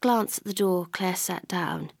last glance at the door, Claire sat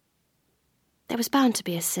down. There was bound to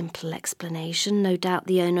be a simple explanation. No doubt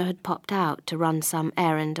the owner had popped out to run some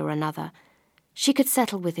errand or another. She could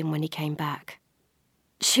settle with him when he came back.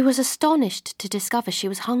 She was astonished to discover she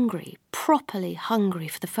was hungry, properly hungry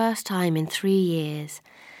for the first time in 3 years.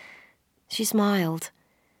 She smiled.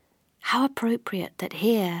 How appropriate that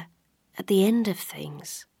here, at the end of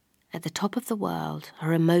things, at the top of the world,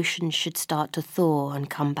 her emotions should start to thaw and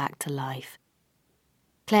come back to life.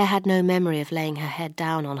 Claire had no memory of laying her head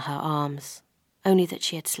down on her arms, only that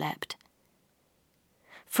she had slept.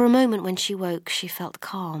 For a moment when she woke, she felt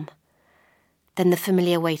calm. Then the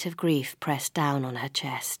familiar weight of grief pressed down on her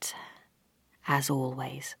chest, as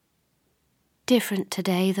always. Different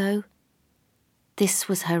today, though. This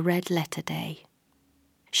was her red-letter day.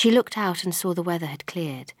 She looked out and saw the weather had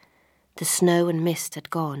cleared. The snow and mist had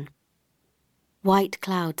gone. White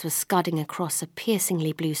clouds were scudding across a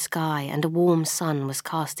piercingly blue sky, and a warm sun was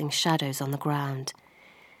casting shadows on the ground.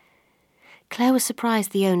 Claire was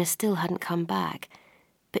surprised the owner still hadn't come back,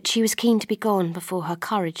 but she was keen to be gone before her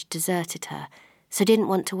courage deserted her, so didn't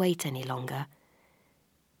want to wait any longer.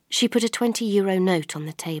 She put a €20 note on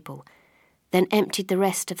the table, then emptied the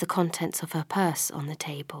rest of the contents of her purse on the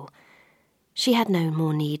table. She had no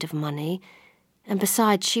more need of money, and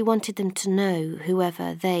besides she wanted them to know,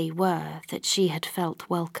 whoever they were, that she had felt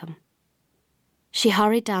welcome. She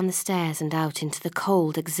hurried down the stairs and out into the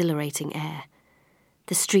cold, exhilarating air.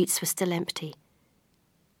 The streets were still empty.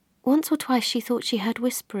 Once or twice she thought she heard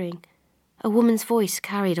whispering, a woman's voice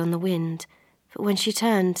carried on the wind, but when she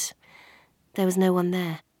turned, there was no one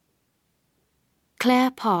there.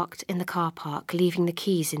 Claire parked in the car park, leaving the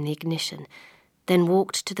keys in the ignition, then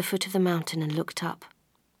walked to the foot of the mountain and looked up.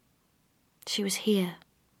 She was here.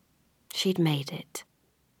 She'd made it.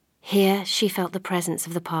 Here she felt the presence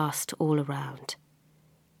of the past all around.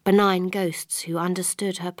 Benign ghosts who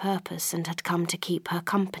understood her purpose and had come to keep her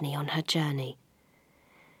company on her journey.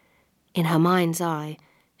 In her mind's eye,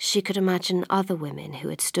 she could imagine other women who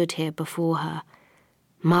had stood here before her,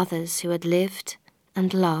 mothers who had lived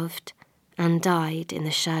and loved and died in the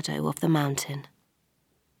shadow of the mountain.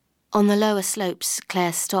 On the lower slopes,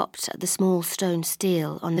 Claire stopped at the small stone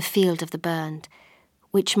stele on the field of the burned,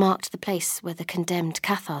 which marked the place where the condemned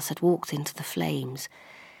Cathars had walked into the flames.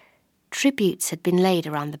 Tributes had been laid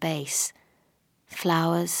around the base.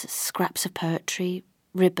 Flowers, scraps of poetry,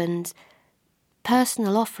 ribbons,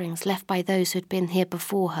 personal offerings left by those who had been here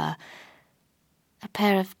before her. A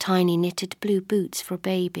pair of tiny knitted blue boots for a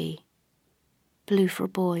baby. Blue for a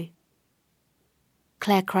boy.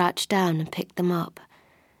 Claire crouched down and picked them up,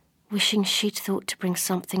 wishing she'd thought to bring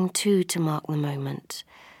something too to mark the moment.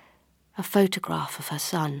 A photograph of her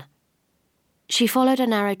son. She followed a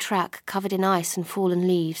narrow track covered in ice and fallen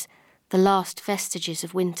leaves, the last vestiges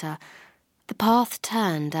of winter. The path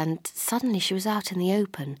turned and suddenly she was out in the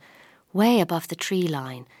open, way above the tree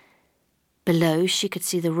line. Below she could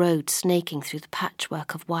see the road snaking through the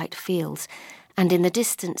patchwork of white fields, and in the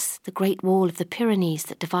distance the great wall of the Pyrenees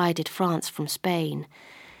that divided France from Spain.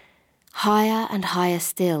 Higher and higher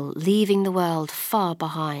still, leaving the world far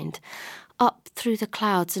behind, up through the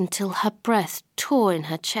clouds until her breath tore in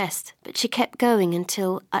her chest, but she kept going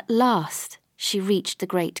until, at last, she reached the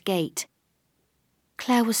great gate.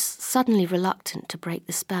 Claire was suddenly reluctant to break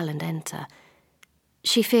the spell and enter.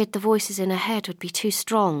 She feared the voices in her head would be too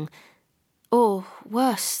strong, or,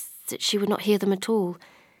 worse, that she would not hear them at all.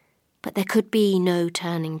 But there could be no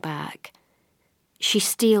turning back. She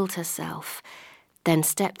steeled herself, then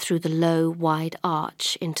stepped through the low, wide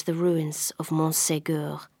arch into the ruins of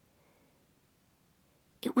Montségur.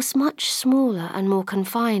 It was much smaller and more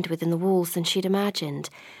confined within the walls than she'd imagined.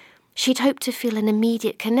 She'd hoped to feel an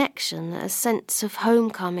immediate connection, a sense of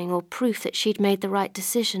homecoming or proof that she'd made the right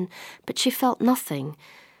decision, but she felt nothing.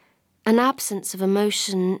 An absence of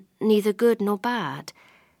emotion, neither good nor bad.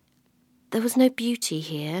 There was no beauty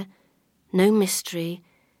here, no mystery,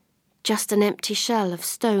 just an empty shell of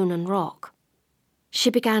stone and rock. She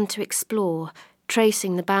began to explore,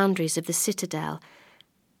 tracing the boundaries of the citadel,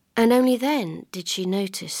 and only then did she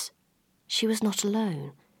notice she was not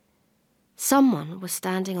alone. Someone was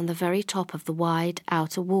standing on the very top of the wide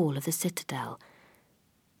outer wall of the citadel.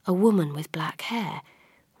 A woman with black hair,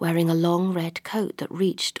 wearing a long red coat that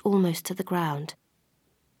reached almost to the ground.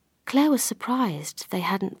 Claire was surprised they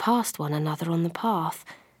hadn't passed one another on the path,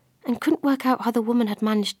 and couldn't work out how the woman had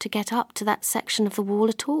managed to get up to that section of the wall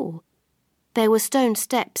at all. There were stone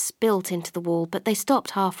steps built into the wall, but they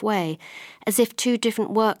stopped halfway, as if two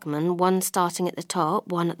different workmen, one starting at the top,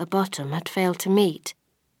 one at the bottom, had failed to meet.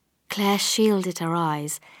 Claire shielded her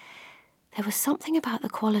eyes. There was something about the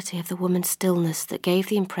quality of the woman's stillness that gave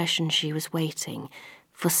the impression she was waiting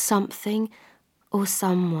for something or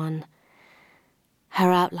someone.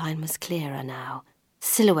 Her outline was clearer now,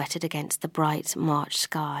 silhouetted against the bright March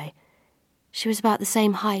sky. She was about the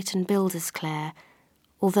same height and build as Claire,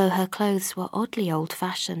 although her clothes were oddly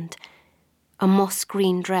old-fashioned. A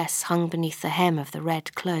moss-green dress hung beneath the hem of the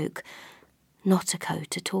red cloak, not a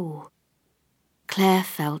coat at all. Claire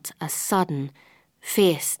felt a sudden,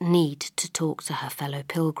 fierce need to talk to her fellow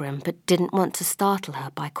pilgrim, but didn't want to startle her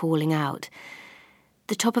by calling out.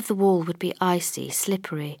 The top of the wall would be icy,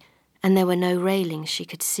 slippery, and there were no railings she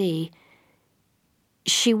could see.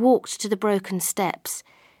 She walked to the broken steps.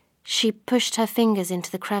 She pushed her fingers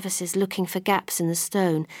into the crevices looking for gaps in the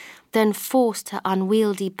stone, then forced her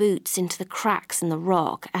unwieldy boots into the cracks in the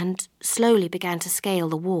rock and slowly began to scale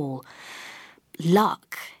the wall.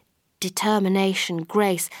 Luck, determination,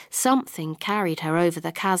 grace, something carried her over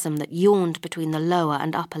the chasm that yawned between the lower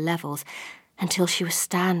and upper levels until she was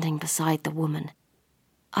standing beside the woman.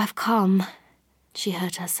 "I've come," she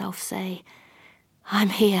heard herself say. "I'm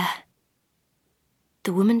here."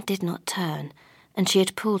 The woman did not turn, and she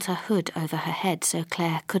had pulled her hood over her head so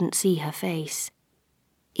Claire couldn't see her face.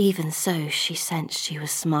 Even so, she sensed she was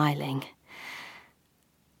smiling.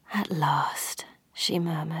 "At last," she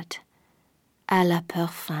murmured. "À la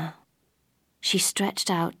parfum." She stretched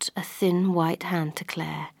out a thin white hand to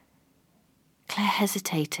Claire. Claire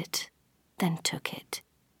hesitated, then took it.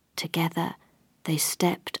 Together, they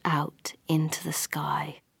stepped out into the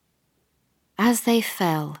sky. As they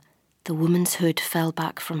fell, the woman's hood fell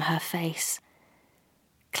back from her face.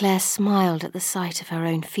 Claire smiled at the sight of her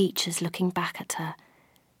own features looking back at her.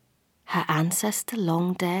 Her ancestor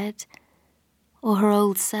long dead? Or her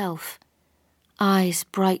old self, eyes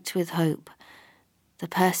bright with hope, the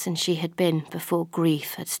person she had been before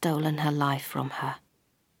grief had stolen her life from her?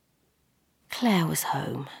 Claire was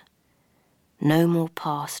home. No more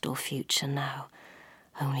past or future now,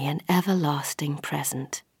 only an everlasting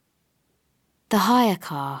present. The hire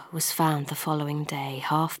car was found the following day,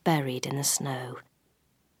 half buried in the snow.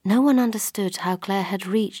 No one understood how Claire had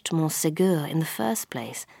reached Montségur in the first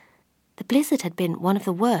place. The blizzard had been one of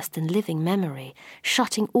the worst in living memory,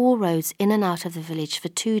 shutting all roads in and out of the village for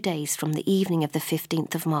 2 days from the evening of the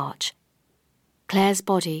 15th of March. Claire's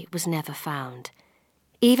body was never found,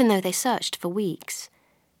 even though they searched for weeks.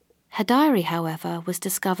 Her diary, however, was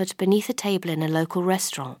discovered beneath a table in a local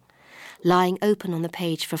restaurant, lying open on the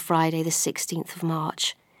page for Friday the 16th of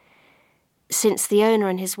March. Since the owner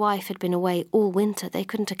and his wife had been away all winter, they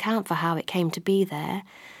couldn't account for how it came to be there.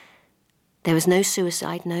 There was no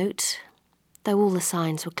suicide note, though all the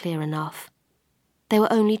signs were clear enough. There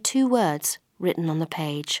were only 2 words written on the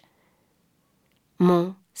page: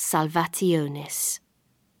 Mon Salvationis.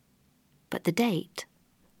 But the date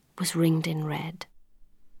was ringed in red.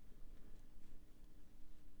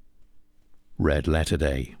 Red Letter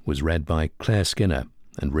Day was read by Claire Skinner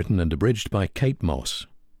and written and abridged by Kate Moss.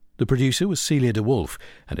 The producer was Celia de Wolfe,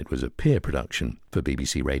 and it was a peer production for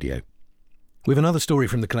BBC Radio. We've another story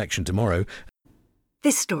from the collection tomorrow.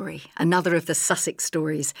 This story, another of the Sussex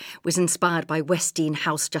stories, was inspired by Westdean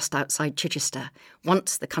House just outside Chichester,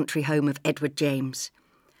 once the country home of Edward James.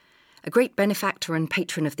 A great benefactor and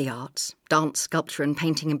patron of the arts, dance, sculpture and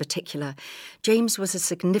painting in particular, James was a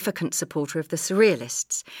significant supporter of the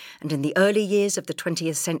Surrealists, and in the early years of the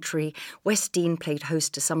 20th century, Westdean played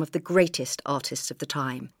host to some of the greatest artists of the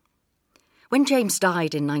time. When James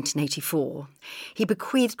died in 1984, he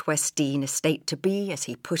bequeathed Westdean estate to be, as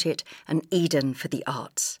he put it, an Eden for the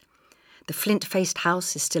arts. The flint-faced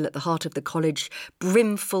house is still at the heart of the college,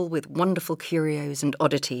 brimful with wonderful curios and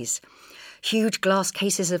oddities. Huge glass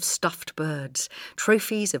cases of stuffed birds,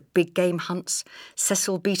 trophies of big game hunts,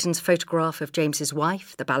 Cecil Beaton's photograph of James's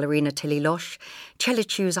wife, the ballerina Tilly Loche,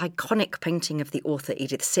 Chellichu's iconic painting of the author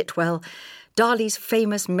Edith Sitwell, Dali's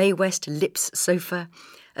famous Mae West Lips sofa,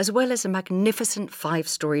 as well as a magnificent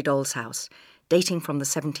 5-storey doll's house, dating from the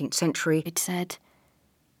 17th century, it said,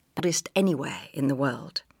 "Oddest anywhere in the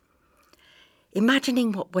world."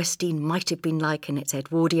 Imagining what Westdean might have been like in its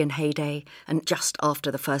Edwardian heyday and just after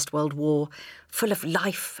the First World War, full of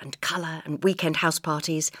life and colour and weekend house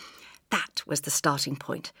parties, that was the starting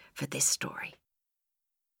point for this story.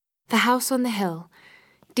 The House on the Hill,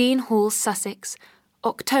 Dean Hall, Sussex,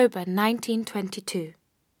 October 1922.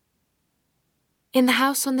 In the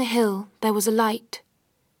house on the hill there was a light,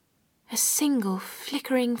 a single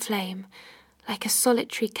flickering flame, like a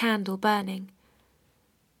solitary candle burning.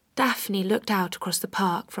 Daphne looked out across the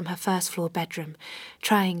park from her first-floor bedroom,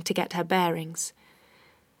 trying to get her bearings.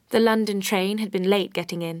 The London train had been late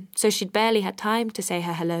getting in, so she'd barely had time to say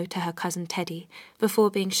her hello to her cousin Teddy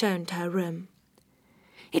before being shown to her room.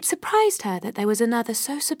 It surprised her that there was another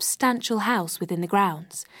so substantial house within the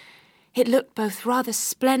grounds. It looked both rather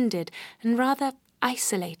splendid and rather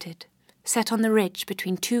isolated, set on the ridge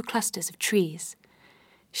between 2 clusters of trees.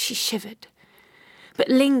 She shivered, but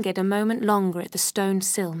lingered a moment longer at the stone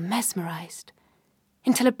sill, mesmerised,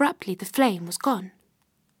 until abruptly the flame was gone.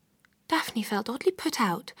 Daphne felt oddly put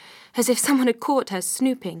out, as if someone had caught her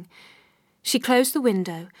snooping. She closed the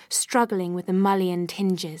window, struggling with the mullioned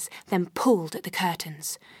hinges, then pulled at the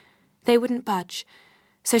curtains. They wouldn't budge,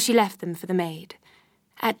 so she left them for the maid.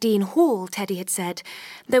 At Dean Hall, Teddy had said,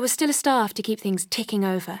 there was still a staff to keep things ticking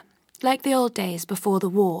over, like the old days before the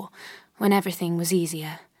war, when everything was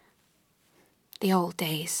easier. The old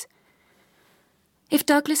days. If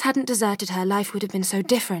Douglas hadn't deserted her, life would have been so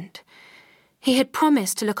different. He had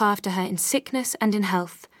promised to look after her in sickness and in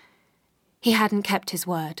health. He hadn't kept his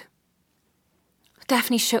word.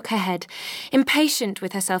 Daphne shook her head, impatient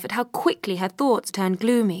with herself at how quickly her thoughts turned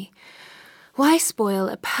gloomy. Why spoil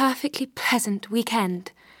a perfectly pleasant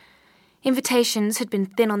weekend? Invitations had been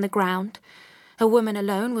thin on the ground. A woman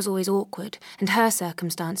alone was always awkward, and her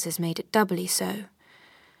circumstances made it doubly so.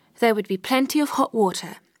 There would be plenty of hot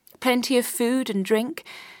water, plenty of food and drink,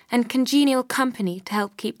 and congenial company to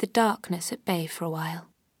help keep the darkness at bay for a while.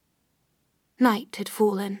 Night had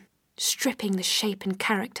fallen, stripping the shape and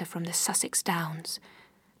character from the Sussex Downs.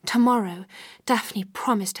 Tomorrow, Daphne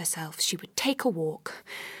promised herself she would take a walk,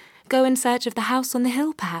 go in search of the house on the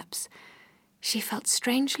hill, perhaps. She felt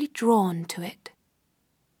strangely drawn to it.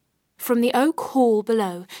 From the oak hall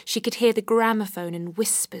below, she could hear the gramophone in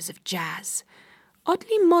whispers of jazz.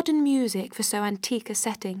 Oddly modern music for so antique a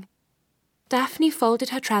setting. Daphne folded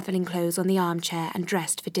her travelling clothes on the armchair and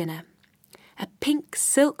dressed for dinner. A pink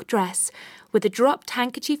silk dress with a dropped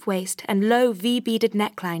handkerchief waist and low V-beaded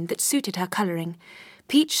neckline that suited her colouring,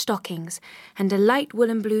 peach stockings and a light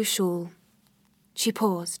woolen blue shawl. She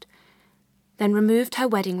paused, then removed her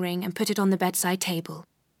wedding ring and put it on the bedside table.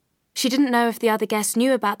 She didn't know if the other guests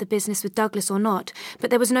knew about the business with Douglas or not, but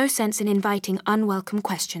there was no sense in inviting unwelcome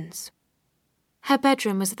questions. Her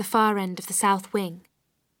bedroom was at the far end of the south wing.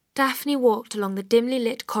 Daphne walked along the dimly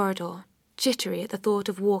lit corridor, jittery at the thought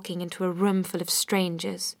of walking into a room full of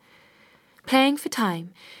strangers. Playing for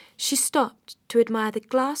time, she stopped to admire the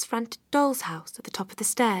glass-fronted doll's house at the top of the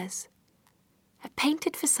stairs. A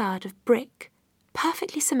painted facade of brick,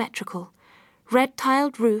 perfectly symmetrical,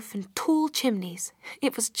 red-tiled roof and tall chimneys.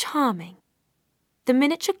 It was charming. The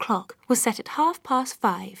miniature clock was set at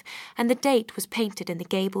 5:30, and the date was painted in the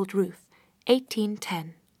gabled roof,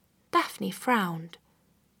 1810. Daphne frowned.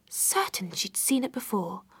 Certain she'd seen it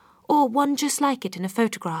before, or one just like it in a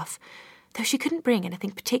photograph, though she couldn't bring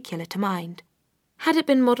anything particular to mind. Had it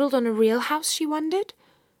been modelled on a real house, she wondered?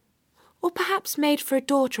 Or perhaps made for a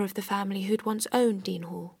daughter of the family who'd once owned Dean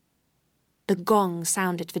Hall? The gong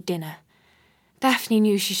sounded for dinner. Daphne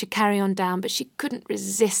knew she should carry on down, but she couldn't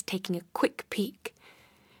resist taking a quick peek.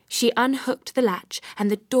 She unhooked the latch,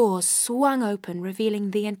 and the doors swung open,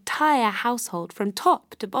 revealing the entire household from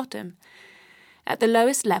top to bottom. At the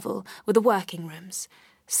lowest level were the working rooms,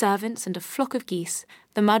 servants and a flock of geese,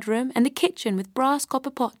 the mudroom and the kitchen with brass copper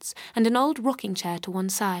pots and an old rocking chair to one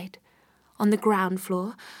side. On the ground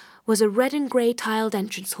floor was a red and grey tiled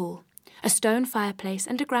entrance hall, a stone fireplace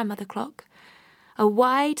and a grandmother clock. A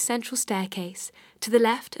wide central staircase, to the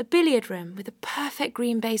left a billiard room with a perfect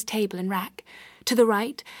green baize table and rack, to the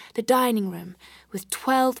right the dining room with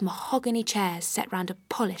 12 mahogany chairs set round a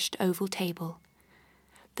polished oval table.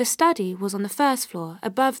 The study was on the first floor,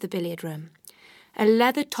 above the billiard room. A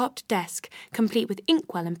leather-topped desk, complete with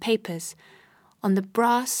inkwell and papers. On the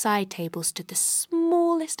brass side table stood the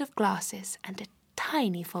smallest of glasses and a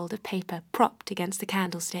tiny fold of paper propped against the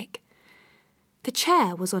candlestick. The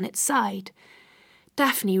chair was on its side.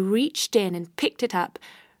 Daphne reached in and picked it up,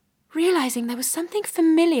 realising there was something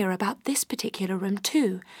familiar about this particular room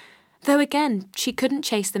too, though again she couldn't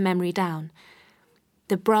chase the memory down.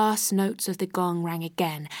 The brass notes of the gong rang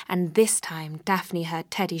again, and this time Daphne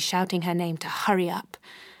heard Teddy shouting her name to hurry up.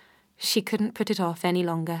 She couldn't put it off any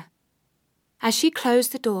longer. As she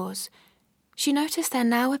closed the doors, she noticed there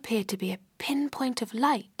now appeared to be a pinpoint of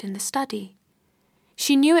light in the study.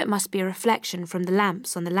 She knew it must be a reflection from the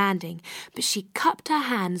lamps on the landing, but she cupped her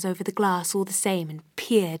hands over the glass all the same and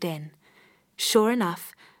peered in. Sure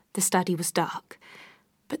enough, the study was dark,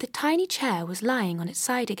 but the tiny chair was lying on its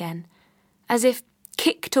side again, as if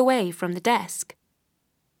kicked away from the desk.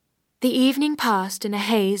 The evening passed in a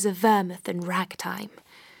haze of vermouth and ragtime.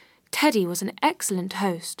 Teddy was an excellent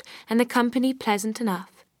host, and the company pleasant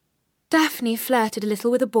enough. Daphne flirted a little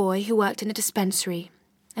with a boy who worked in a dispensary,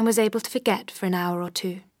 and was able to forget for an hour or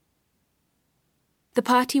two. The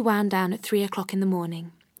party wound down at 3 o'clock in the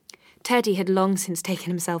morning. Teddy had long since taken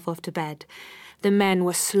himself off to bed. The men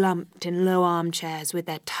were slumped in low armchairs with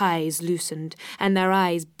their ties loosened and their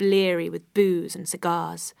eyes bleary with booze and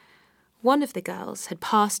cigars. One of the girls had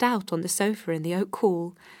passed out on the sofa in the oak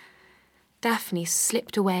hall. Daphne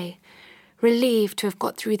slipped away, relieved to have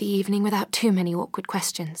got through the evening without too many awkward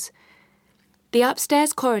questions. The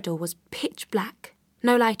upstairs corridor was pitch black,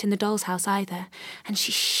 no light in the doll's house either, and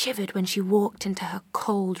she shivered when she walked into her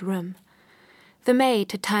cold room. The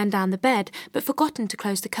maid had turned down the bed, but forgotten to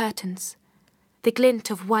close the curtains. The glint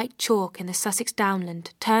of white chalk in the Sussex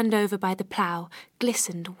downland, turned over by the plough,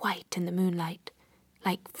 glistened white in the moonlight,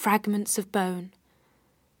 like fragments of bone.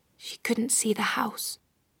 She couldn't see the house.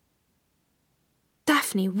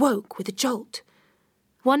 Daphne woke with a jolt.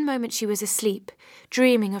 One moment she was asleep,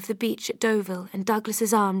 dreaming of the beach at Deauville and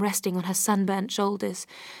Douglas's arm resting on her sunburnt shoulders.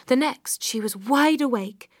 The next she was wide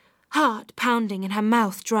awake, heart pounding and her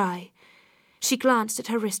mouth dry. She glanced at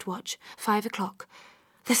her wristwatch, 5 o'clock.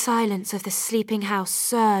 The silence of the sleeping house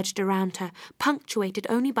surged around her, punctuated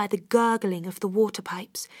only by the gurgling of the water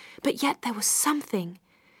pipes. But yet there was something.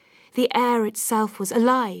 The air itself was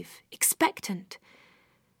alive, expectant.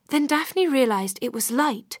 Then Daphne realised it was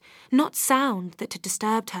light, not sound, that had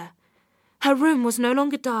disturbed her. Her room was no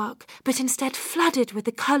longer dark, but instead flooded with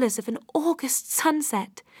the colours of an August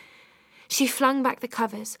sunset. She flung back the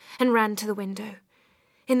covers and ran to the window.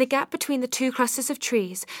 In the gap between the two clusters of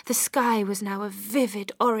trees, the sky was now a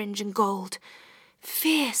vivid orange and gold.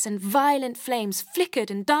 Fierce and violent flames flickered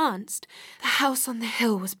and danced. The house on the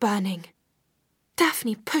hill was burning.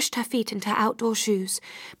 Daphne pushed her feet into her outdoor shoes,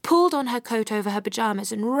 pulled on her coat over her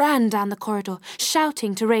pyjamas and ran down the corridor,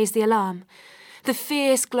 shouting to raise the alarm. The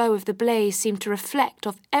fierce glow of the blaze seemed to reflect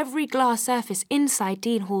off every glass surface inside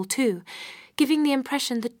Dean Hall too, giving the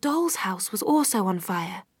impression the doll's house was also on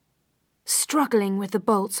fire. Struggling with the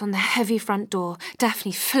bolts on the heavy front door,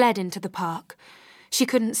 Daphne fled into the park. She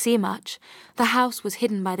couldn't see much. The house was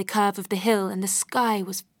hidden by the curve of the hill and the sky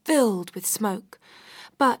was filled with smoke.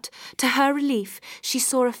 But, to her relief, she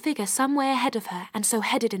saw a figure some way ahead of her and so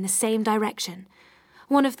headed in the same direction.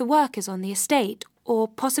 One of the workers on the estate, or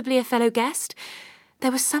possibly a fellow guest.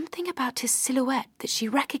 There was something about his silhouette that she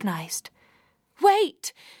recognised.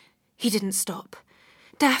 "Wait!" He didn't stop.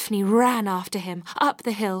 Daphne ran after him, up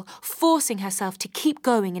the hill, forcing herself to keep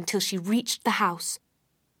going until she reached the house.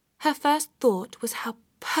 Her first thought was how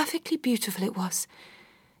perfectly beautiful it was.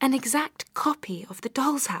 An exact copy of the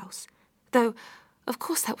doll's house. Though, of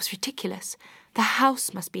course, that was ridiculous. The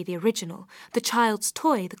house must be the original, the child's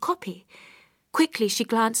toy the copy. Quickly she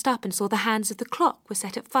glanced up and saw the hands of the clock were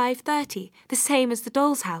set at 5:30, the same as the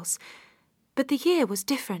doll's house. But the year was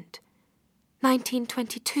different.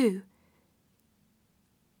 1922.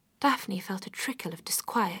 Daphne felt a trickle of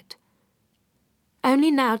disquiet.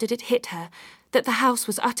 Only now did it hit her that the house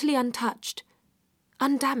was utterly untouched,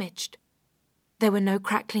 undamaged. There were no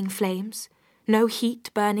crackling flames, no heat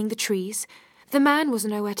burning the trees. The man was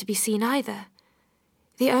nowhere to be seen either.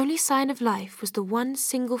 The only sign of life was the one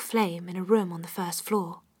single flame in a room on the first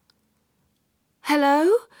floor.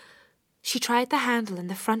 "Hello?" She tried the handle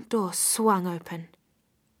and the front door swung open.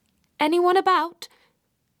 "Anyone about?"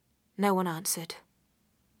 No one answered.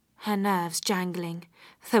 Her nerves jangling,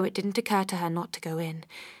 though it didn't occur to her not to go in,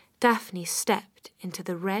 Daphne stepped into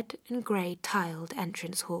the red and grey tiled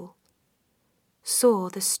entrance hall. Saw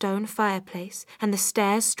the stone fireplace and the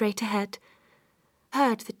stairs straight ahead.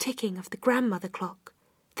 Heard the ticking of the grandmother clock.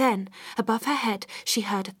 Then, above her head, she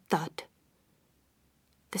heard a thud.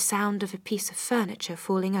 The sound of a piece of furniture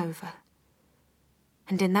falling over.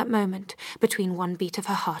 And in that moment, between one beat of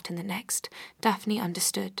her heart and the next, Daphne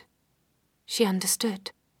understood. She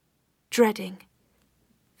understood. Dreading,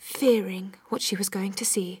 fearing what she was going to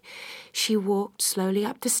see, she walked slowly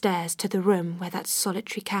up the stairs to the room where that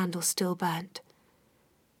solitary candle still burnt.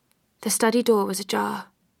 The study door was ajar.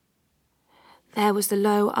 There was the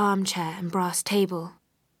low armchair and brass table.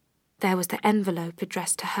 There was the envelope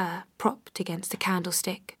addressed to her, propped against the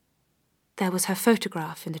candlestick. There was her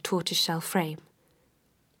photograph in the tortoiseshell frame.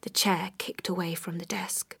 The chair kicked away from the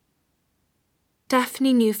desk.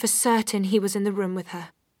 Daphne knew for certain he was in the room with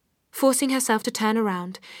her. Forcing herself to turn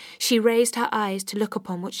around, she raised her eyes to look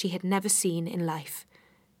upon what she had never seen in life.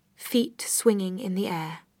 Feet swinging in the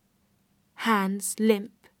air. Hands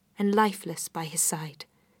limp and lifeless by his side.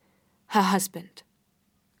 Her husband,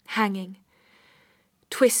 hanging,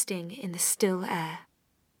 twisting in the still air.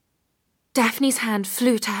 Daphne's hand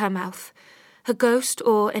flew to her mouth. A ghost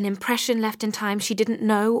or an impression left in time she didn't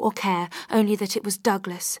know or care, only that it was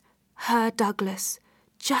Douglas, her Douglas,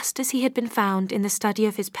 just as he had been found in the study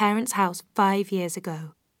of his parents' house 5 years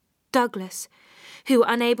ago. Douglas, who,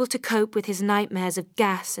 unable to cope with his nightmares of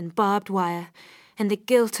gas and barbed wire, and the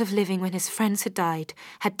guilt of living when his friends had died,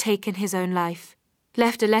 had taken his own life,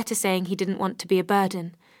 left a letter saying he didn't want to be a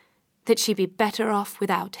burden, that she'd be better off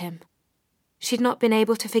without him. She'd not been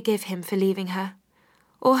able to forgive him for leaving her,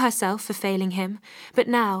 or herself for failing him, but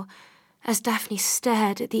now, as Daphne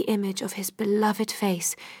stared at the image of his beloved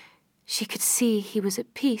face, she could see he was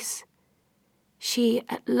at peace. She,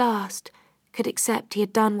 at last, could accept he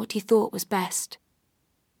had done what he thought was best.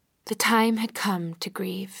 The time had come to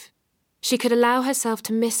grieve. She could allow herself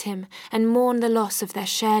to miss him and mourn the loss of their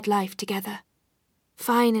shared life together.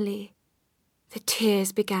 Finally, the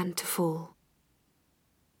tears began to fall.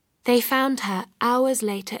 They found her hours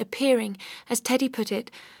later appearing, as Teddy put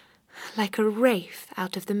it, like a wraith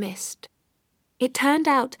out of the mist. It turned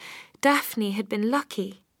out Daphne had been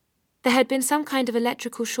lucky. There had been some kind of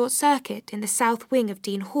electrical short circuit in the south wing of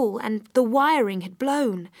Dean Hall, and the wiring had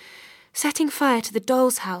blown, setting fire to the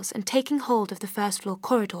doll's house and taking hold of the first floor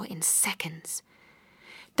corridor in seconds.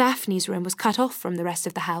 Daphne's room was cut off from the rest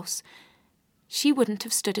of the house. She wouldn't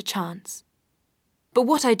have stood a chance. "But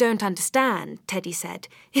what I don't understand," Teddy said,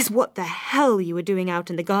 "is what the hell you were doing out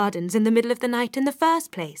in the gardens in the middle of the night in the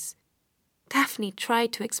first place." Daphne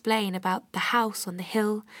tried to explain about the house on the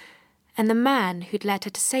hill and the man who'd led her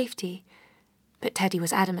to safety, but Teddy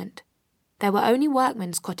was adamant. There were only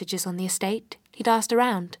workmen's cottages on the estate. He'd asked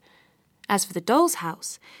around. As for the doll's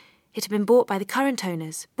house, it had been bought by the current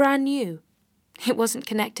owners, brand new. It wasn't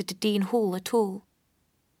connected to Dean Hall at all.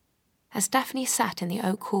 As Daphne sat in the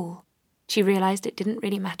oak hall, she realised it didn't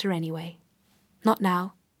really matter anyway. Not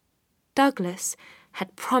now. Douglas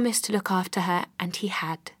had promised to look after her, and he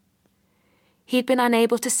had. He had been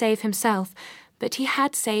unable to save himself, but he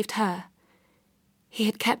had saved her. He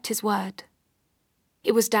had kept his word.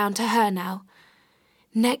 It was down to her now.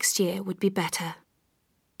 Next year would be better.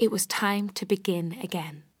 It was time to begin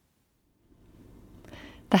again.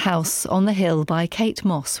 The House on the Hill by Kate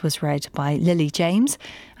Moss was read by Lily James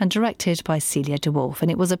and directed by Celia de Wolfe, and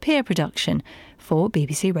it was a peer production for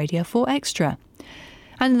BBC Radio 4 Extra.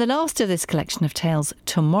 And in the last of this collection of tales,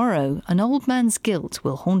 tomorrow an old man's guilt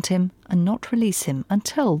will haunt him and not release him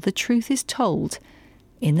until the truth is told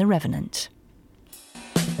in The Revenant.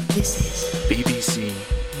 This is BBC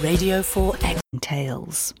Radio 4 Extra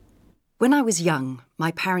Tales. When I was young,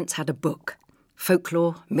 my parents had a book,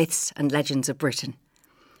 Folklore, Myths and Legends of Britain.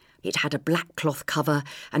 It had a black cloth cover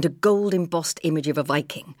and a gold-embossed image of a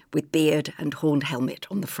Viking with beard and horned helmet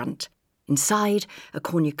on the front. Inside, a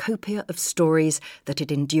cornucopia of stories that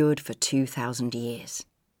had endured for 2,000 years.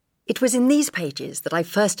 It was in these pages that I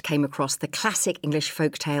first came across the classic English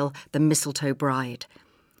folk tale, The Mistletoe Bride.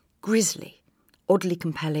 Grisly, oddly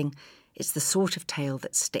compelling, it's the sort of tale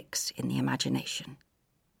that sticks in the imagination.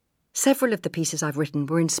 Several of the pieces I've written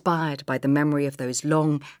were inspired by the memory of those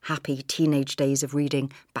long, happy teenage days of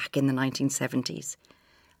reading back in the 1970s.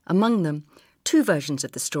 Among them, 2 versions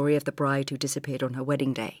of the story of the bride who disappeared on her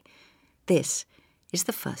wedding day. This is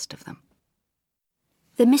the first of them.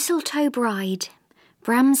 The Mistletoe Bride,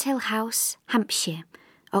 Bramshill House, Hampshire,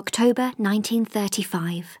 October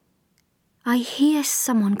 1935. I hear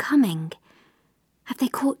someone coming. Have they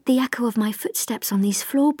caught the echo of my footsteps on these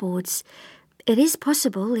floorboards? It is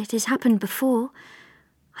possible, it has happened before.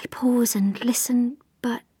 I pause and listen,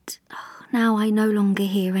 but now I no longer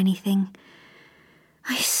hear anything.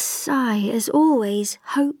 I sigh, as always,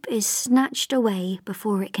 hope is snatched away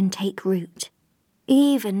before it can take root.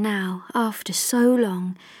 Even now, after so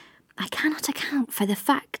long, I cannot account for the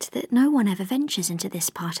fact that no one ever ventures into this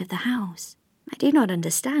part of the house. I do not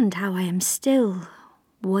understand how I am still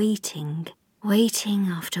waiting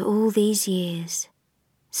after all these years.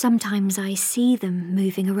 Sometimes I see them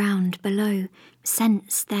moving around below,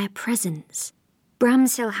 sense their presence.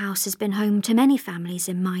 Bramshill House has been home to many families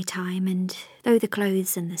in my time, and though the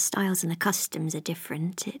clothes and the styles and the customs are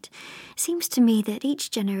different, it seems to me that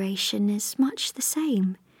each generation is much the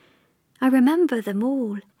same. I remember them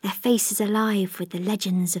all, their faces alive with the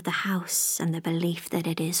legends of the house and the belief that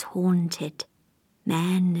it is haunted.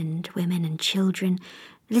 Men and women and children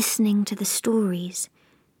listening to the stories.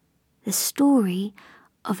 The story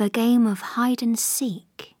of a game of hide and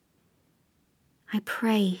seek. I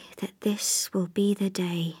pray that this will be the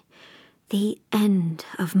day, the end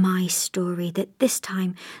of my story, that this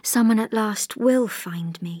time someone at last will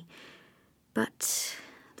find me. But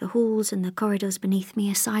the halls and the corridors beneath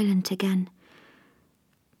me are silent again.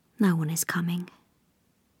 No one is coming.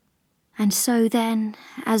 And so then,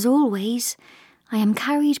 as always, I am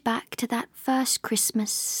carried back to that first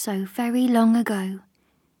Christmas so very long ago.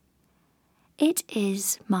 It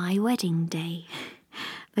is my wedding day.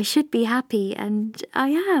 I should be happy, and I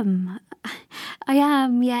am.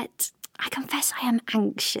 Yet I confess I am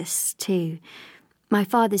anxious too. My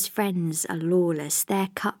father's friends are lawless, their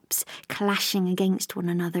cups clashing against one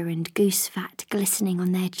another and goose fat glistening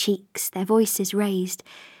on their cheeks, their voices raised.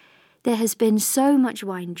 There has been so much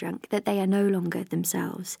wine drunk that they are no longer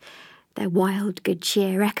themselves. Their wild good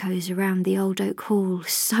cheer echoes around the old oak hall,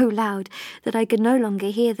 so loud that I can no longer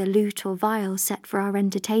hear the lute or viol set for our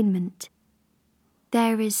entertainment.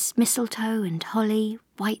 There is mistletoe and holly,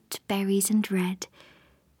 white berries and red,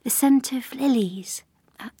 the scent of lilies,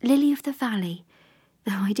 lily of the valley,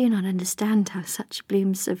 though I do not understand how such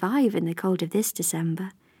blooms survive in the cold of this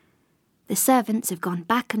December. The servants have gone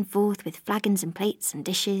back and forth with flagons and plates and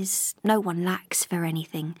dishes. No one lacks for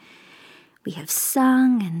anything. We have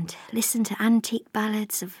sung and listened to antique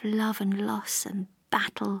ballads of love and loss and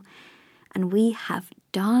battle, and we have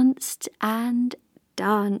danced and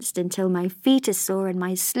danced until my feet are sore and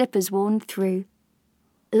my slippers worn through.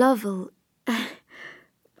 Lovell,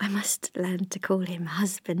 I must learn to call him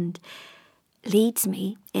husband, leads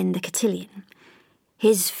me in the cotillion.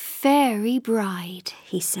 His fairy bride,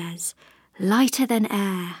 he says, lighter than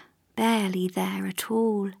air, barely there at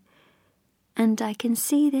all. And I can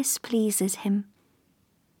see this pleases him.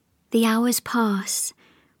 The hours pass.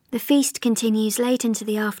 The feast continues late into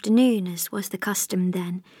the afternoon, as was the custom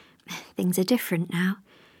then. Things are different now.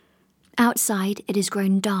 Outside it has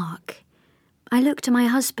grown dark. I look to my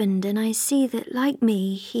husband and I see that, like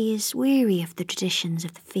me, he is weary of the traditions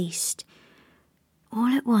of the feast. All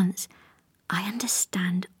at once, I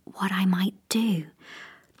understand what I might do.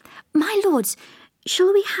 My lords,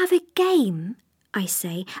 shall we have a game? I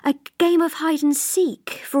say, a game of hide and seek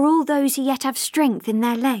for all those who yet have strength in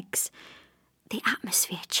their legs. The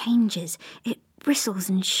atmosphere changes. It bristles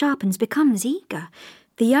and sharpens, becomes eager.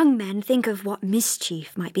 The young men think of what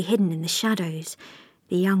mischief might be hidden in the shadows.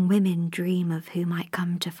 The young women dream of who might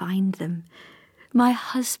come to find them. My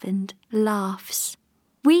husband laughs.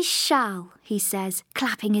 "We shall," he says,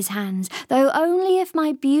 clapping his hands, "though only if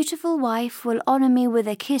my beautiful wife will honour me with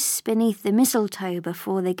a kiss beneath the mistletoe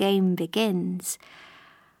before the game begins."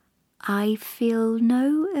 I feel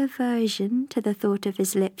no aversion to the thought of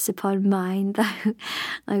his lips upon mine, though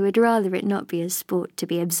I would rather it not be a sport to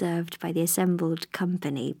be observed by the assembled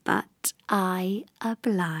company, but I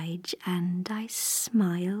oblige, and I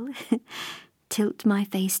smile, tilt my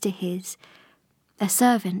face to his. A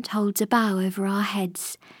servant holds a bough over our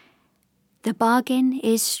heads. The bargain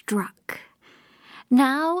is struck.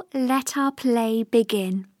 "Now let our play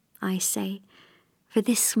begin," I say. For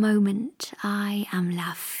this moment I am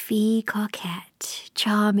la fille coquette,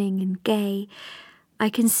 charming and gay. I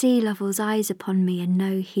can see Lovell's eyes upon me and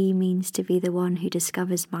know he means to be the one who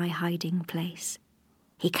discovers my hiding place.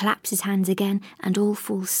 He claps his hands again, and all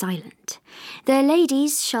fall silent. "The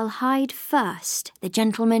ladies shall hide first, the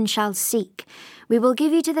gentlemen shall seek. We will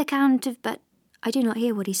give you to the count of..." But I do not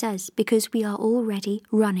hear what he says, because we are already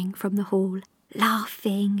running from the hall,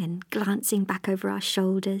 laughing and glancing back over our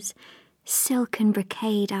shoulders. Silk and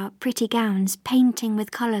brocade, our pretty gowns, painting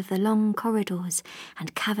with colour the long corridors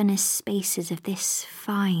and cavernous spaces of this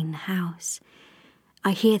fine house.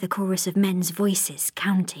 I hear the chorus of men's voices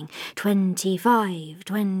counting, 25,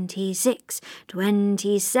 26,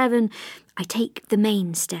 27. I take the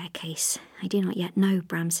main staircase. I do not yet know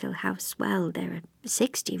Bramshill House well. There are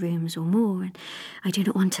 60 rooms or more, and I do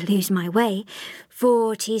not want to lose my way.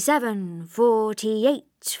 47, 48,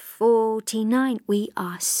 49. We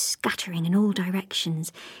are scattering in all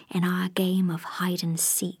directions in our game of hide and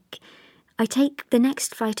seek. I take the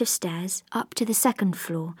next flight of stairs up to the second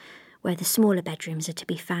floor, where the smaller bedrooms are to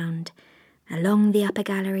be found, along the upper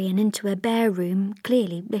gallery and into a bare room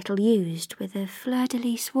clearly little used, with a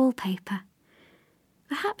fleur-de-lis wallpaper.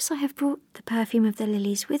 Perhaps I have brought the perfume of the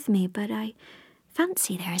lilies with me, but I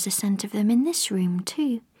fancy there is a scent of them in this room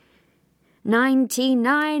too.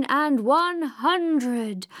 99 and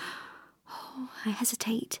 100! Oh, I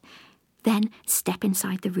hesitate, then step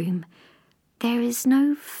inside the room. There is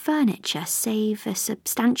no furniture save a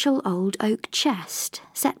substantial old oak chest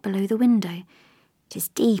set below the window. It is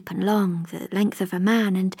deep and long, the length of a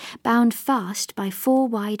man, and bound fast by 4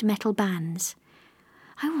 wide metal bands.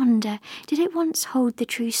 I wonder, did it once hold the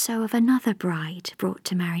trousseau of another bride brought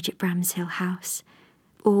to marriage at Bramshill House?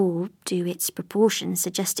 Or do its proportions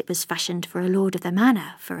suggest it was fashioned for a lord of the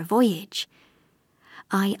manor for a voyage?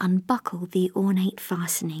 I unbuckle the ornate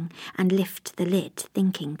fastening and lift the lid,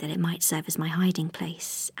 thinking that it might serve as my hiding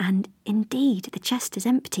place. And indeed, the chest is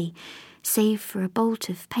empty, save for a bolt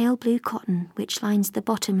of pale blue cotton which lines the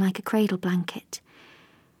bottom like a cradle blanket.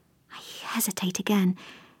 I hesitate again,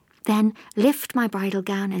 then lift my bridal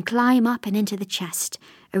gown and climb up and into the chest,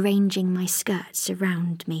 arranging my skirts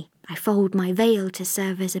around me. I fold my veil to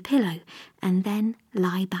serve as a pillow, and then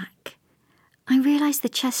lie back. I realise the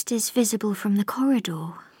chest is visible from the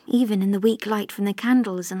corridor, even in the weak light from the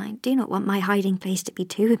candles, and I do not want my hiding place to be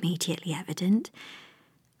too immediately evident.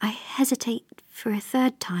 I hesitate for a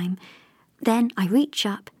third time, then I reach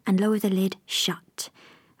up and lower the lid shut.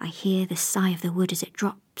 I hear the sigh of the wood as it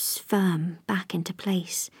drops firm back into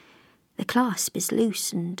place. The clasp is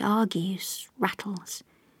loose and argues, rattles.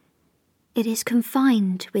 It is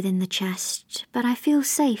confined within the chest, but I feel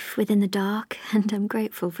safe within the dark and am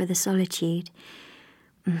grateful for the solitude.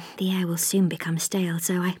 The air will soon become stale,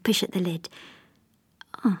 so I push at the lid.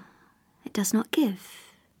 Oh, it does not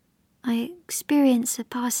give. I experience a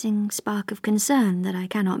passing spark of concern that I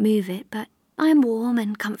cannot move it, but I am warm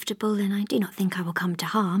and comfortable, and I do not think I will come to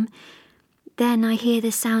harm. Then I hear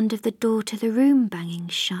the sound of the door to the room banging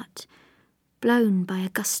shut, blown by a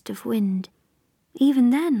gust of wind. Even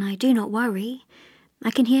then, I do not worry.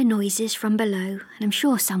 I can hear noises from below, and I'm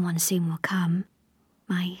sure someone soon will come.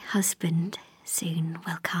 My husband soon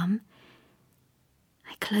will come.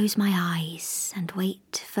 I close my eyes and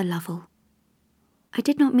wait for Lovell. I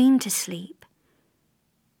did not mean to sleep.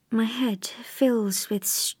 My head fills with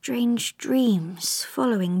strange dreams,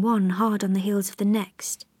 following one hard on the heels of the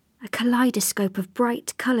next. A kaleidoscope of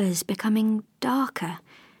bright colours becoming darker.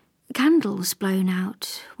 Candles blown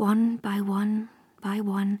out, one by one by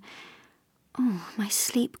one. Oh, my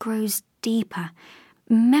sleep grows deeper.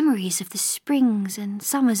 Memories of the springs and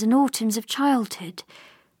summers and autumns of childhood.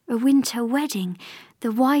 A winter wedding,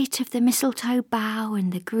 the white of the mistletoe bough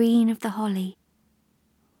and the green of the holly.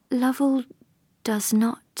 Lovell does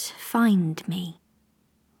not find me.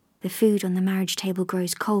 The food on the marriage table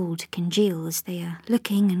grows cold, congeals. They are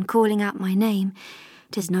looking and calling out my name.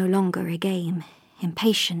 'Tis no longer a game.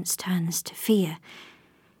 Impatience turns to fear.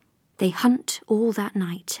 They hunt all that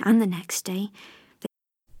night and the next day,